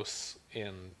close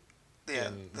in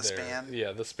the span.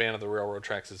 Yeah, the span of the railroad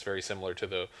tracks is very similar to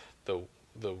the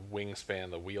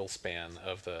wingspan, the wheel span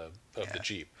of the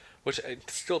Jeep, which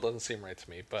still doesn't seem right to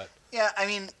me. But yeah, I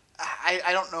mean,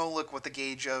 I don't know. Look, what the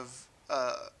gauge of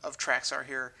tracks are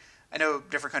here. I know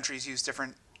different countries use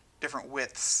different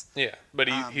widths. Yeah, but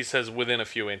he says within a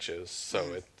few inches,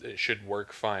 so it should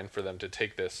work fine for them to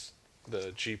take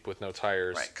the Jeep with no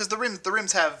tires. Right, because the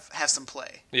rims have some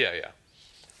play. Yeah.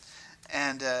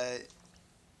 And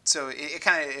so it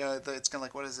kind of it's kind of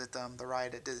like, what is it? The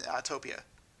ride at Autopia.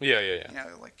 Yeah. You know,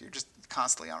 like you're just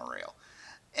constantly on a rail,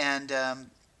 and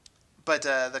but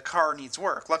the car needs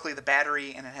work. Luckily, the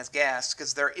battery and it has gas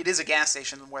because it is a gas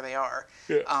station where they are.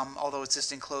 Yeah. Although it's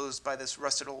just enclosed by this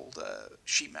rusted old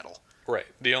sheet metal. Right.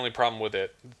 The only problem with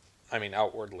it, I mean,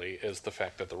 outwardly, is the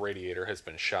fact that the radiator has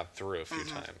been shot through a few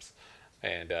times.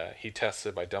 And he tests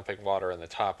it by dumping water on the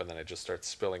top, and then it just starts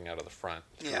spilling out of the front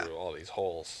through all these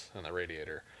holes in the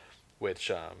radiator.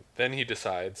 Which then he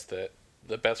decides that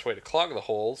the best way to clog the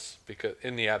holes, because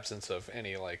in the absence of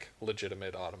any like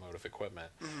legitimate automotive equipment,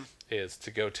 is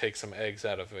to go take some eggs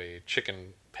out of a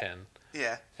chicken pen.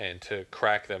 Yeah. And to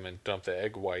crack them and dump the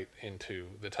egg white into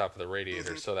the top of the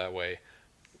radiator, so that way,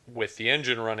 with the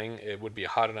engine running, it would be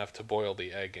hot enough to boil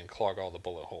the egg and clog all the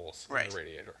bullet holes in the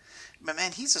radiator. But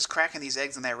man, he's just cracking these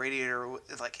eggs in that radiator.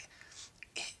 Like,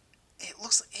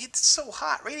 it's so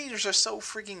hot. Radiators are so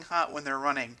freaking hot when they're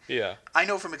running. Yeah. I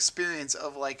know from experience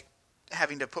of like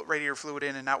having to put radiator fluid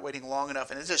in and not waiting long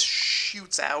enough, and it just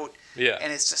shoots out. Yeah.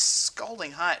 And it's just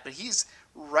scalding hot. But he's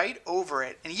right over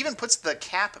it, and he even puts the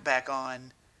cap back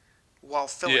on while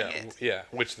filling it. Yeah,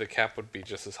 which the cap would be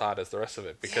just as hot as the rest of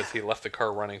it because he left the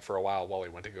car running for a while he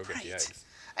went to go get the eggs.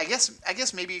 I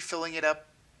guess maybe filling it up,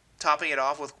 topping it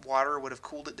off with water would have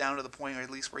cooled it down to the point, or at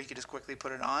least where you could just quickly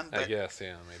put it on. But, I guess,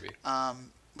 yeah, maybe.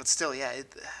 But still, yeah,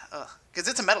 because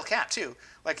it's a metal cap too.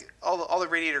 Like all the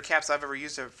radiator caps I've ever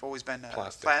used have always been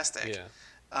plastic.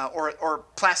 Yeah. Or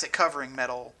plastic covering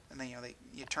metal, and then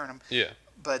you turn them. Yeah.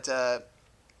 But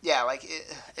yeah, like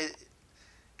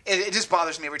it just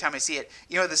bothers me every time I see it.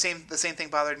 You know, the same thing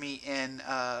bothered me in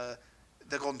the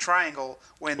Golden Triangle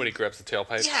when he grabs the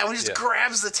tailpipe. Yeah, when he just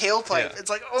grabs the tailpipe, Yeah. it's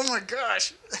like, oh my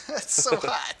gosh, it's so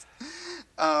hot.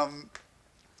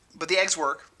 But the eggs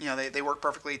work. You know, they work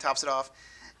perfectly. He tops it off,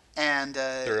 and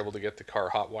they're able to get the car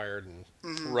hot wired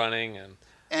and running,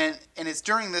 and it's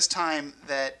during this time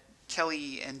that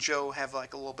Kelly and Joe have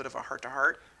like a little bit of a heart to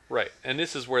heart. Right, and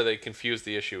this is where they confuse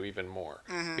the issue even more.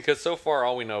 Because so far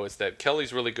all we know is that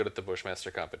Kelly's really good at the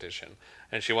Bushmaster competition,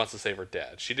 and she wants to save her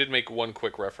dad. She did make one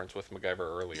quick reference with MacGyver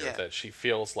earlier that she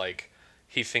feels like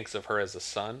he thinks of her as a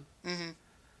son,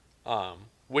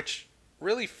 which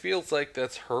really feels like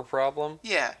that's her problem.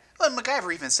 Yeah, well,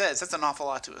 MacGyver even says that's an awful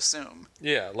lot to assume.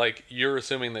 Yeah, like you're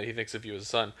assuming that he thinks of you as a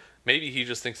son. Maybe he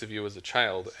just thinks of you as a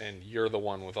child, and you're the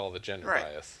one with all the gender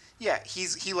bias. Yeah,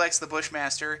 he likes the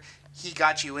Bushmaster. He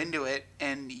got you into it,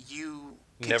 and you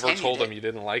never told him you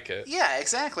didn't like it. Yeah,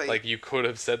 exactly. Like, you could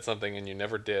have said something and you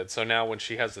never did. So now when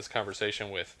she has this conversation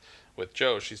with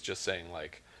Joe, she's just saying,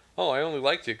 like, oh, I only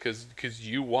liked it because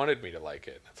you wanted me to like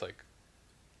it. It's like,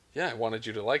 yeah, I wanted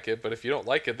you to like it, but if you don't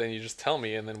like it, then you just tell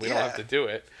me, and then we don't have to do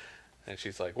it. And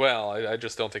she's like, well, I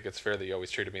just don't think it's fair that you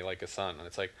always treated me like a son. And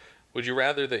it's like, would you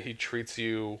rather that he treats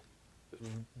you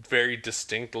very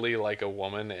distinctly like a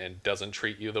woman and doesn't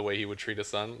treat you the way he would treat a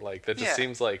son? Like, that just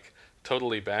seems like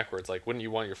totally backwards. Like, wouldn't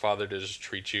you want your father to just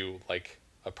treat you like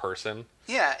a person?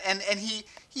 Yeah, and he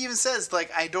even says,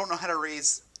 like, I didn't know how to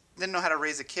raise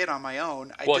a kid on my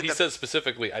own. He says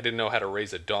specifically, I didn't know how to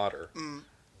raise a daughter.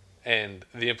 And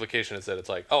the implication is that it's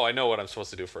like, oh, I know what I'm supposed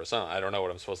to do for a son. I don't know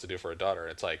what I'm supposed to do for a daughter.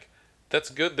 It's like, that's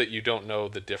good that you don't know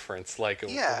the difference. Like,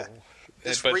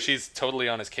 but she's totally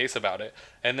on his case about it.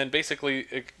 And then basically,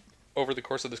 over the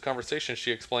course of this conversation,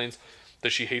 she explains that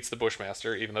she hates the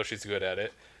Bushmaster, even though she's good at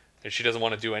it. And she doesn't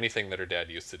want to do anything that her dad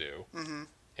used to do.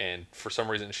 And for some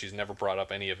reason, she's never brought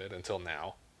up any of it until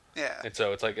now. Yeah. And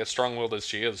so it's like, as strong-willed as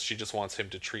she is, she just wants him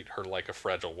to treat her like a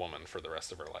fragile woman for the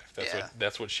rest of her life.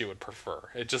 That's what she would prefer.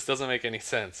 It just doesn't make any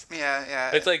sense.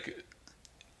 Yeah. It's like,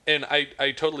 and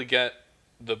I totally get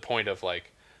the point of,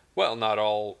 like, well, not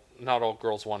all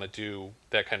girls want to do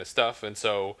that kind of stuff, and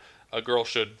so a girl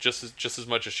should just as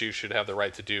much as she should have the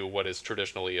right to do what is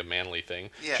traditionally a manly thing.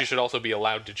 Yeah. She should also be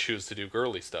allowed to choose to do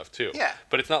girly stuff too. Yeah.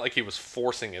 But it's not like he was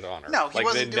forcing it on her. No, he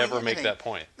wasn't. They never make that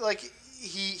point. Like,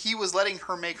 he was letting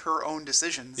her make her own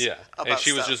decisions. Yeah. And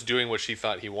she was just doing what she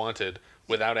thought he wanted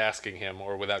without asking him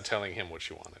or without telling him what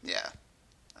she wanted. Yeah.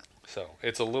 So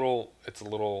it's a little.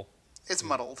 It's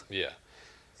muddled. Yeah.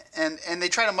 And they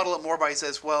try to muddle it more by he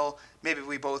says, well, maybe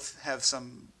we both have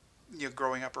some,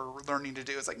 growing up or learning to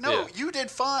do. It's like, no, you did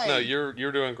fine. No, you're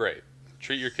doing great.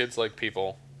 Treat your kids like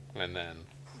people, and then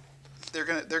they're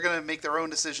gonna make their own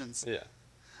decisions. Yeah.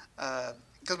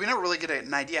 Because we never really get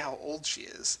an idea how old she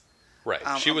is. Right.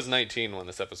 She was 19 when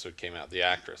this episode came out. The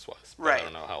actress was. But I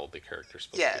don't know how old the character's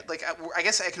supposed to be. Like, I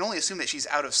guess I can only assume that she's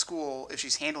out of school if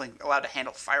she's allowed to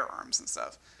handle firearms and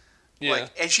stuff. Yeah.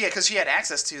 Like, and because she had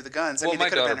access to the guns. Well, my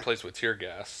daughter plays with tear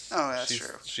gas. Oh, that's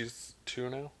true. She's 2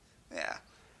 now. Yeah.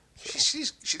 So.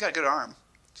 She's got a good arm.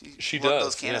 She does.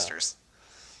 Those canisters.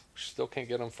 Yeah. She still can't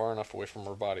get them far enough away from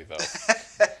her body, though.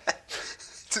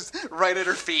 Just right at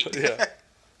her feet. Yeah.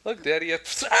 Look, Daddy.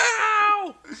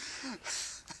 Ow!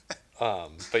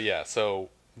 But yeah, so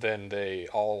then they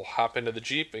all hop into the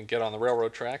Jeep and get on the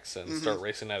railroad tracks and start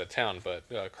racing out of town. But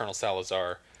Colonel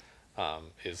Salazar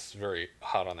is very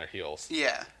hot on their heels.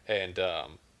 Yeah. And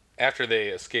after they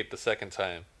escape the second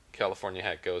time, California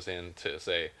Hat goes in to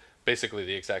say basically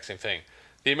the exact same thing.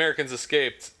 The Americans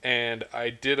escaped, and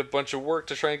I did a bunch of work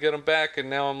to try and get them back, and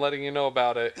now I'm letting you know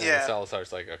about it. And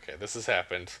Salazar's like, okay, this has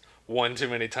happened one too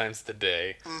many times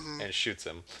today, and shoots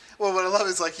him. Well, what I love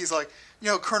is, like, he's like,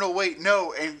 Colonel, wait,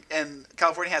 no. And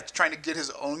California Hat's trying to get his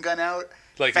own gun out.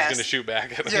 Like he's gonna shoot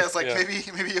back at us. Yeah, it's like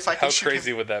maybe if I could shoot him. How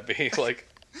crazy would that be? Like,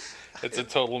 it's a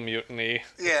total mutiny.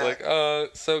 Yeah. It's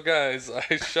like, so guys,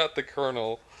 I shot the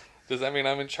colonel. Does that mean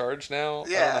I'm in charge now?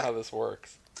 Yeah. I don't know how this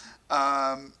works.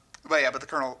 But the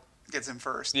colonel gets him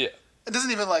first. Yeah. It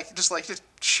doesn't even just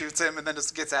shoots him and then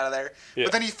just gets out of there. Yeah.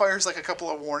 But then he fires like a couple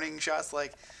of warning shots,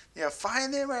 like,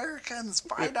 find the Americans,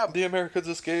 find them. The Americans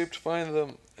escaped, find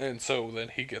them. And so then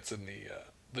he gets in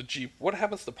the Jeep. What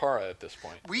happens to Para at this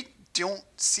point? We don't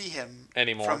see him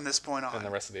anymore from this point on. In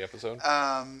the rest of the episode?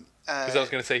 Because I was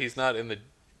going to say he's not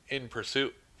in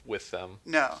pursuit with them.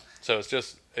 No. So it's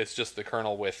just the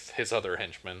colonel with his other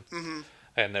henchmen,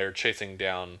 and they're chasing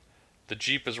down. The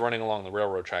Jeep is running along the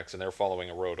railroad tracks, and they're following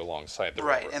a road alongside the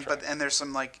railroad tracks. Right, and there's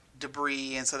some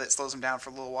debris, and so that slows them down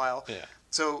for a little while. Yeah.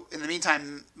 So in the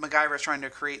meantime, MacGyver is trying to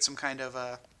create some kind of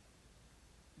a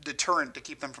deterrent to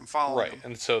keep them from following them.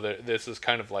 And so this is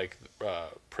kind of like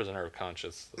Prisoner of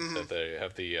Conscience, that they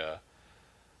have the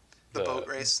boat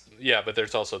race. Yeah, but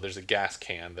there's a gas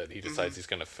can that he decides he's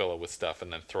going to fill it with stuff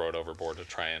and then throw it overboard to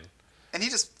try and. And he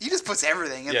just puts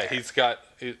everything in there. Yeah, he's got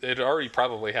it already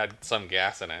probably had some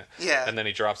gas in it. Yeah. And then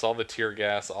he drops all the tear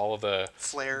gas, all of the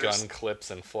flares, gun clips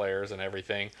and flares and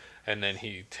everything, and then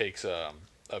he takes a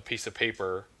piece of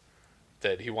paper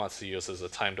that he wants to use as a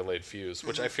time-delayed fuse,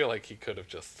 which I feel like he could have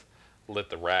just lit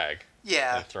the rag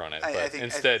and thrown it. But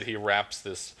instead, he wraps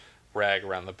this rag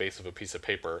around the base of a piece of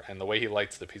paper, and the way he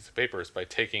lights the piece of paper is by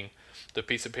taking the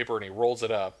piece of paper and he rolls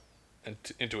it up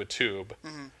into a tube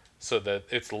so that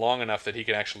it's long enough that he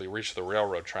can actually reach the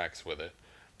railroad tracks with it.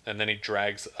 And then he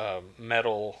drags a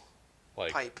metal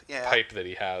pipe that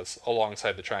he has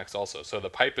alongside the tracks also. So the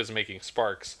pipe is making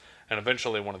sparks, and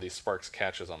eventually one of these sparks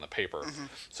catches on the paper.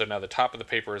 So now the top of the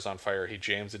paper is on fire. He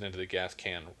jams it into the gas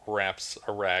can, wraps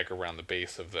a rag around the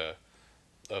base of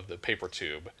the paper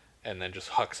tube, and then just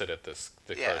hucks it at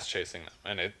the cars chasing them.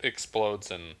 And it explodes,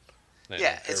 and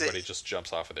everybody just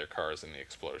jumps off of their cars in the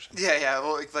explosion.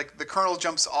 Well, the colonel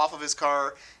jumps off of his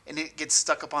car, and it gets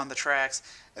stuck up on the tracks.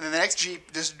 And then the next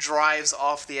Jeep just drives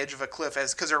off the edge of a cliff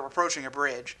because they're approaching a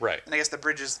bridge. Right. And I guess the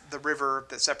bridge is the river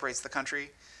that separates the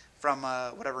country from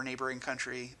whatever neighboring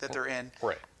country that they're in.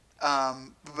 Right.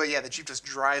 But the Jeep just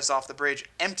drives off the bridge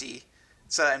empty.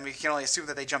 So we can only assume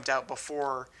that they jumped out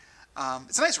before.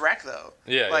 It's a nice wreck, though.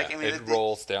 Yeah, it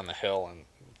rolls down the hill and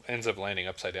ends up landing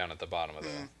upside down at the bottom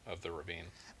of the ravine.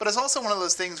 But it's also one of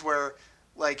those things where,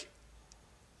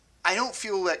 I don't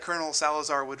feel that Colonel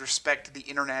Salazar would respect the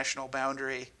international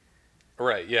boundary.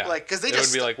 Right, yeah. Because it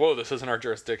would be like, whoa, this isn't our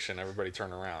jurisdiction. Everybody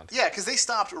turn around. Yeah, because they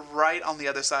stopped right on the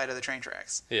other side of the train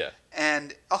tracks. Yeah.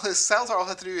 And Salazar all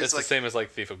had to do is it's the same as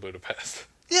Thief of Budapest.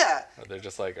 Yeah. They're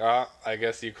just like, I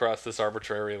guess you crossed this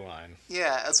arbitrary line.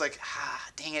 Yeah, it's like,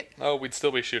 dang it. Oh, we'd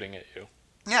still be shooting at you.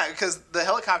 Yeah, because the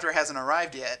helicopter hasn't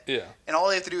arrived yet. Yeah. And all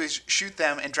they have to do is shoot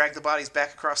them and drag the bodies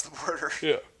back across the border.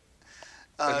 Yeah.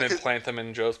 And then plant them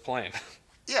in Joe's plane.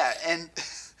 Yeah, and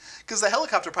because the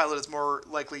helicopter pilot is more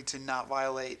likely to not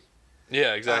violate.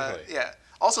 Yeah, exactly.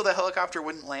 Also, the helicopter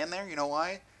wouldn't land there. You know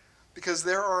why? Because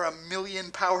there are 1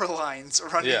 million power lines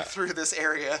running through this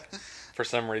area. For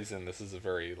some reason, this is a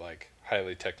very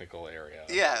highly technical area.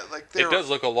 Yeah, it does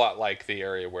look a lot like the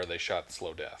area where they shot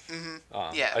Slow Death.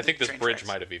 I think this bridge tracks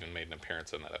might have even made an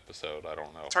appearance in that episode. I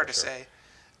don't know. It's hard to say.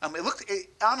 It looked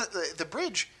on the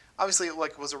bridge. Obviously, it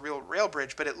was a real rail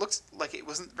bridge, but it looks like it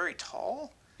wasn't very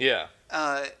tall. Yeah.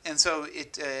 And so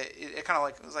it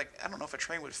kind of was I don't know if a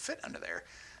train would fit under there,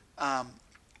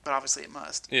 but obviously it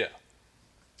must. Yeah.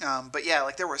 But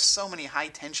there were so many high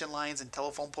tension lines and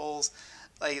telephone poles.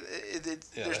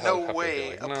 There's no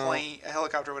way a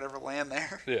helicopter would ever land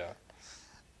there.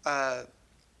 Yeah.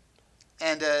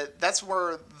 And that's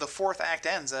where the fourth act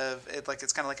ends.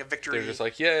 It's kind of like a victory. They're just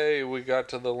like, yay, we got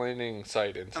to the landing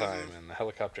site in time, and the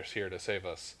helicopter's here to save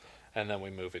us. And then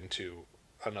we move into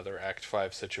another Act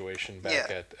 5 situation back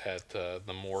at the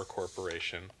Moore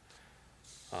Corporation,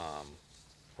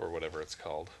 or whatever it's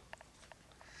called.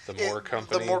 The Moore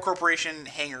Company. The Moore Corporation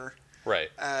hangar.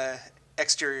 Right.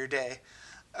 Exterior day.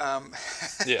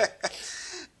 Yeah.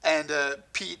 And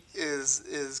Pete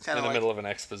is kind of in the middle of an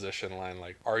exposition line,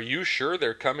 "Are you sure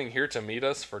they're coming here to meet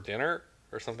us for dinner?"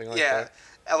 or something like that.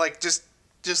 Yeah,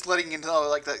 just letting you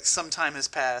know that some time has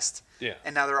passed. Yeah.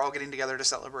 And now they're all getting together to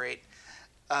celebrate.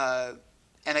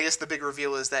 And I guess the big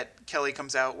reveal is that Kelly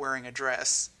comes out wearing a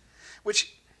dress,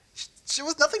 which there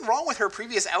was nothing wrong with her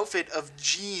previous outfit of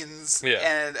jeans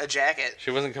and a jacket. She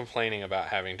wasn't complaining about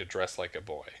having to dress like a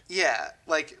boy. Yeah,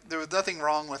 there was nothing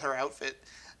wrong with her outfit.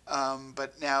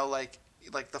 But now,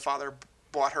 the father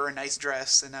bought her a nice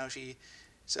dress, and now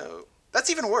That's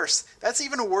even worse. That's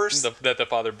even worse. That the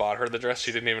father bought her the dress.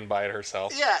 She didn't even buy it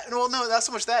herself. Yeah. Well, no, not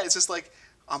so much that. It's just like,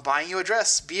 I'm buying you a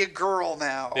dress. Be a girl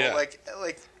now. Yeah. Like.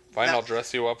 Fine, I'll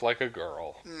dress you up like a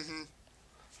girl. Mm-hmm.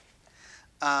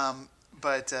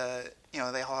 But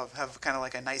they all have kind of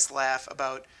like a nice laugh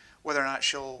about whether or not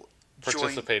she'll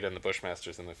participate in the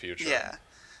Bushmasters in the future. Yeah.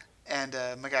 And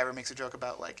MacGyver makes a joke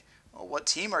about like, well, what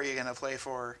team are you gonna play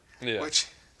for? Yeah. Which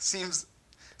seems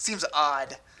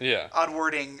odd. Yeah. Odd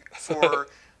wording for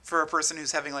a person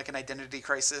who's having like an identity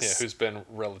crisis. Yeah, who's been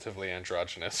relatively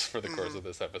androgynous for the course of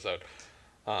this episode.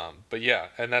 But yeah,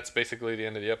 and that's basically the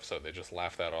end of the episode. They just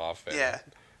laugh that off. And yeah.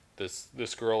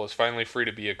 This girl is finally free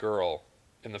to be a girl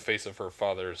in the face of her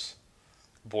father's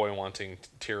boy-wanting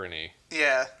tyranny.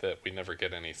 Yeah. That we never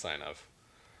get any sign of.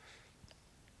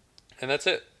 And that's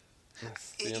it.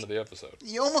 That's the end of the episode.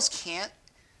 You almost can't.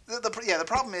 The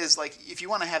problem is, like, if you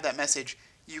want to have that message,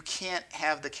 you can't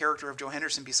have the character of Joe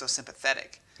Henderson be so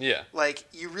sympathetic. Yeah. Like,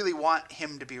 you really want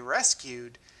him to be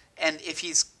rescued, and if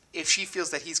she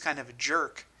feels that he's kind of a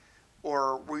jerk,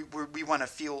 or we want to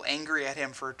feel angry at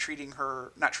him for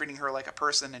not treating her like a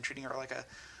person and treating her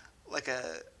like a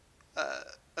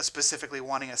specifically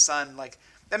wanting a son, like,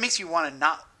 that makes you want to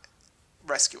not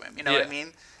rescue him. You know what I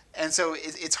mean? And so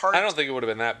it's hard. I don't think it would have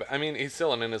been that, but I mean, he's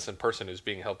still an innocent person who's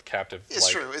being held captive. It's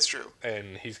true.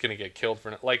 And he's going to get killed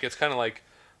for like, it's kind of like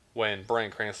when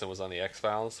Bryan Cranston was on the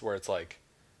X-Files, where it's like,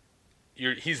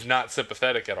 he's not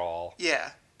sympathetic at all.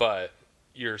 Yeah. But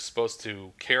you're supposed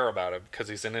to care about him because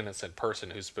he's an innocent person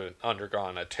who's been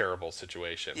undergone a terrible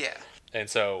situation. Yeah. And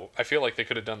so I feel like they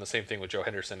could have done the same thing with Joe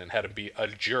Henderson and had him be a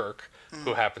jerk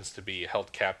who happens to be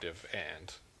held captive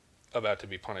and about to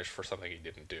be punished for something he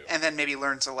didn't do. And then maybe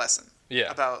learns a lesson. Yeah.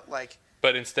 About, like...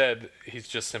 But instead, he's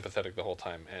just sympathetic the whole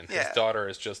time. And his daughter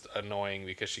is just annoying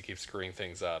because she keeps screwing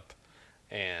things up.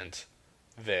 And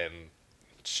then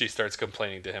she starts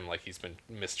complaining to him like he's been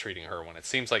mistreating her when it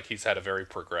seems like he's had a very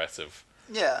progressive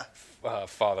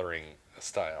fathering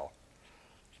style.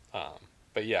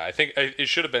 But yeah, I think it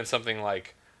should have been something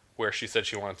like where she said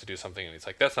she wanted to do something and he's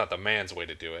like, that's not the man's way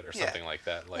to do it, or something like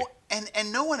that. Like, well,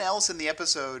 and no one else in the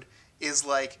episode is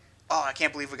like, oh, I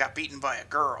can't believe we got beaten by a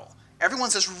girl.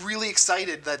 Everyone's just really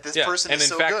excited that this person is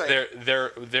so good. And in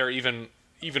fact, they're even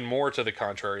more to the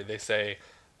contrary. They say,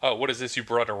 oh, what is this? You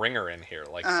brought a ringer in here.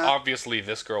 Like, obviously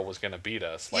this girl was going to beat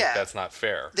us. Like, that's not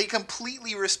fair. They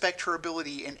completely respect her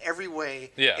ability in every way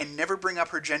and never bring up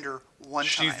her gender one time.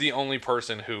 She's the only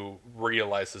person who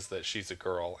realizes that she's a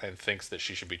girl and thinks that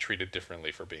she should be treated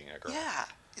differently for being a girl. Yeah.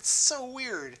 It's so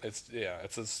weird.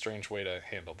 It's a strange way to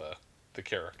handle the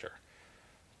character.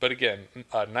 But again,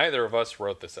 neither of us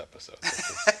wrote this episode.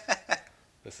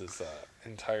 This is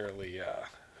entirely...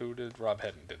 who did? Rob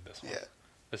Hedden did this one. Yeah.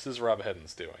 This is Rob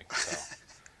Hedden's doing. So.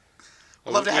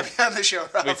 We'd love to have you on the show,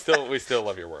 Rob. We still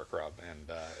love your work, Rob. And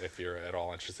if you're at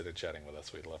all interested in chatting with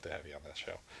us, we'd love to have you on this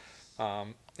show.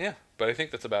 But I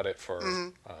think that's about it for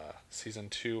Season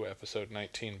 2, Episode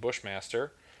 19,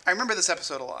 Bushmaster. I remember this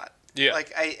episode a lot. Yeah.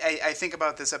 Like, I think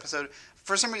about this episode.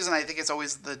 For some reason, I think it's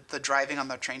always the driving on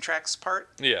the train tracks part.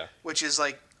 Yeah. Which is,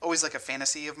 like, always, like, a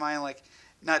fantasy of mine. Like,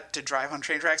 not to drive on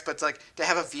train tracks, but, like, to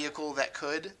have a vehicle that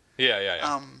could.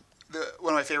 Yeah.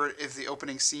 One of my favorite is the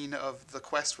opening scene of The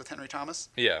Quest with Henry Thomas.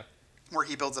 Yeah. Where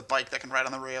he builds a bike that can ride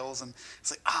on the rails, and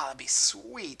it's like, that'd be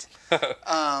sweet.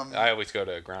 I always go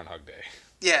to Groundhog Day.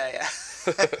 Yeah.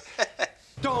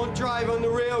 Don't drive on the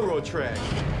railroad track.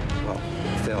 Well,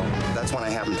 Phil, that's one I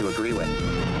happen to agree with.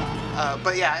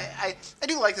 But yeah, I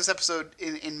do like this episode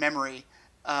in memory.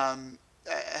 I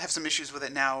have some issues with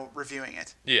it now reviewing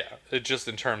it. Yeah, just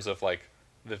in terms of like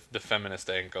the feminist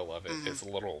angle of it is a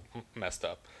little messed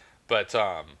up. But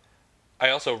I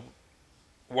also,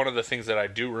 one of the things that I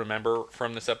do remember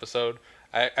from this episode,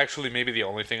 actually maybe the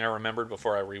only thing I remembered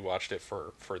before I rewatched it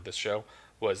for this show,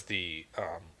 was the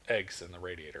eggs in the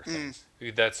radiator thing.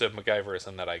 That's a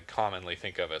MacGyverism that I commonly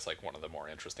think of as like one of the more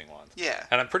interesting ones. Yeah.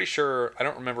 And I'm pretty sure, I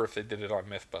don't remember if they did it on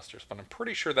Mythbusters, but I'm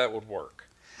pretty sure that would work.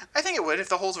 I think it would if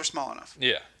the holes were small enough.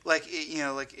 Yeah.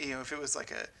 If it was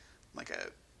like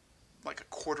a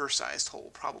quarter-sized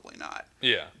hole, probably not.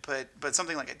 Yeah. But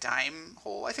something like a dime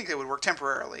hole, I think they would work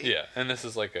temporarily. Yeah, and this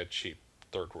is like a cheap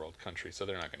third world country, so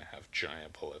they're not going to have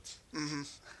giant bullets. Mm-hmm.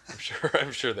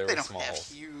 I'm sure they were small. They don't have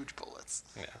huge bullets.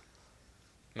 Yeah.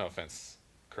 No offense,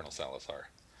 Colonel Salazar.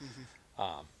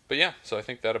 Mm-hmm. But yeah, so I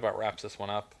think that about wraps this one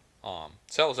up.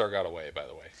 Salazar got away, by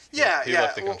the way. He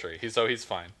left the country. He's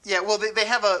fine. Yeah, well, they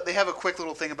have a quick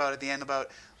little thing about at the end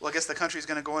about, well, I guess the country's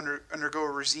going to go undergo a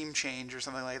regime change or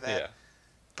something like that. Yeah.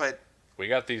 But we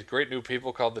got these great new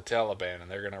people called the Taliban,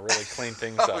 and they're going to really clean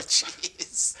things up. Oh,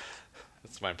 jeez.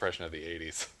 That's my impression of the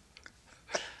 80s.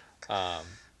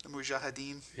 The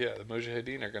Mujahideen. Yeah, the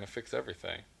Mujahideen are going to fix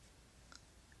everything.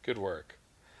 Good work.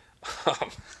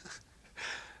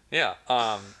 Yeah.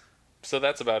 So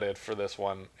that's about it for this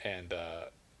one. And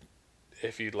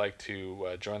if you'd like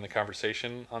to join the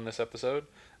conversation on this episode,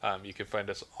 you can find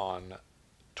us on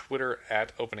Twitter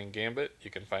at Opening Gambit.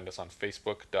 You can find us on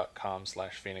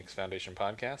Facebook.com/Phoenix Foundation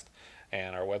Podcast.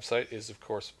 And our website is, of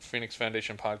course,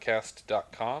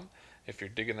 PhoenixFoundationPodcast.com. If you're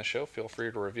digging the show, feel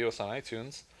free to review us on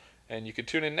iTunes. And you can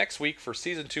tune in next week for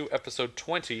Season 2, Episode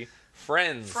 20,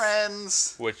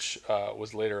 Friends. Which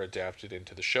was later adapted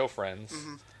into the show Friends.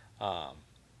 Mm-hmm.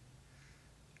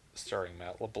 Starring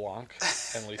Matt LeBlanc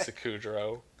and Lisa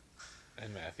Kudrow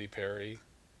and Matthew Perry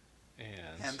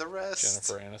and the rest.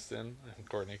 Jennifer Aniston and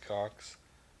Courtney Cox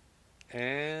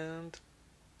and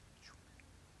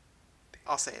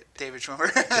I'll say it, David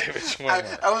Schwimmer. David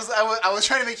Schwimmer. I was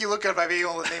trying to make you look good by being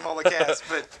able to name all the cast,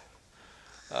 but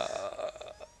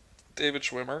David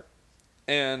Schwimmer,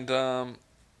 and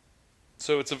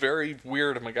so it's a very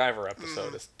weird MacGyver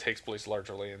episode. It takes place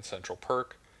largely in Central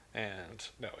Perk, and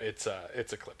no, it's a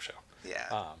clip show.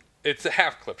 Yeah. It's a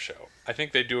half clip show. I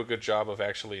think they do a good job of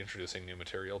actually introducing new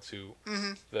material to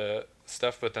the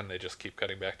stuff, but then they just keep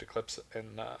cutting back to clips,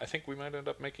 and I think we might end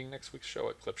up making next week's show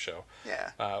a clip show. Yeah.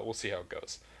 We'll see how it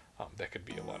goes. That could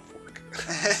be a lot of work.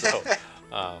 So,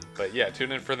 but yeah,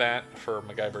 tune in for that, for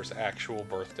MacGyver's actual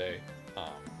birthday.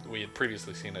 We had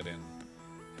previously seen it in,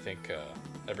 I think,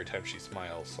 Every Time She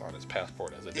Smiles on his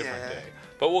passport as a different day.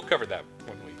 But we'll cover that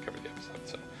when we cover the episode.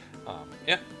 So,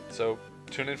 yeah. So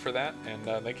tune in for that, and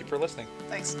thank you for listening.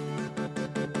 Thanks.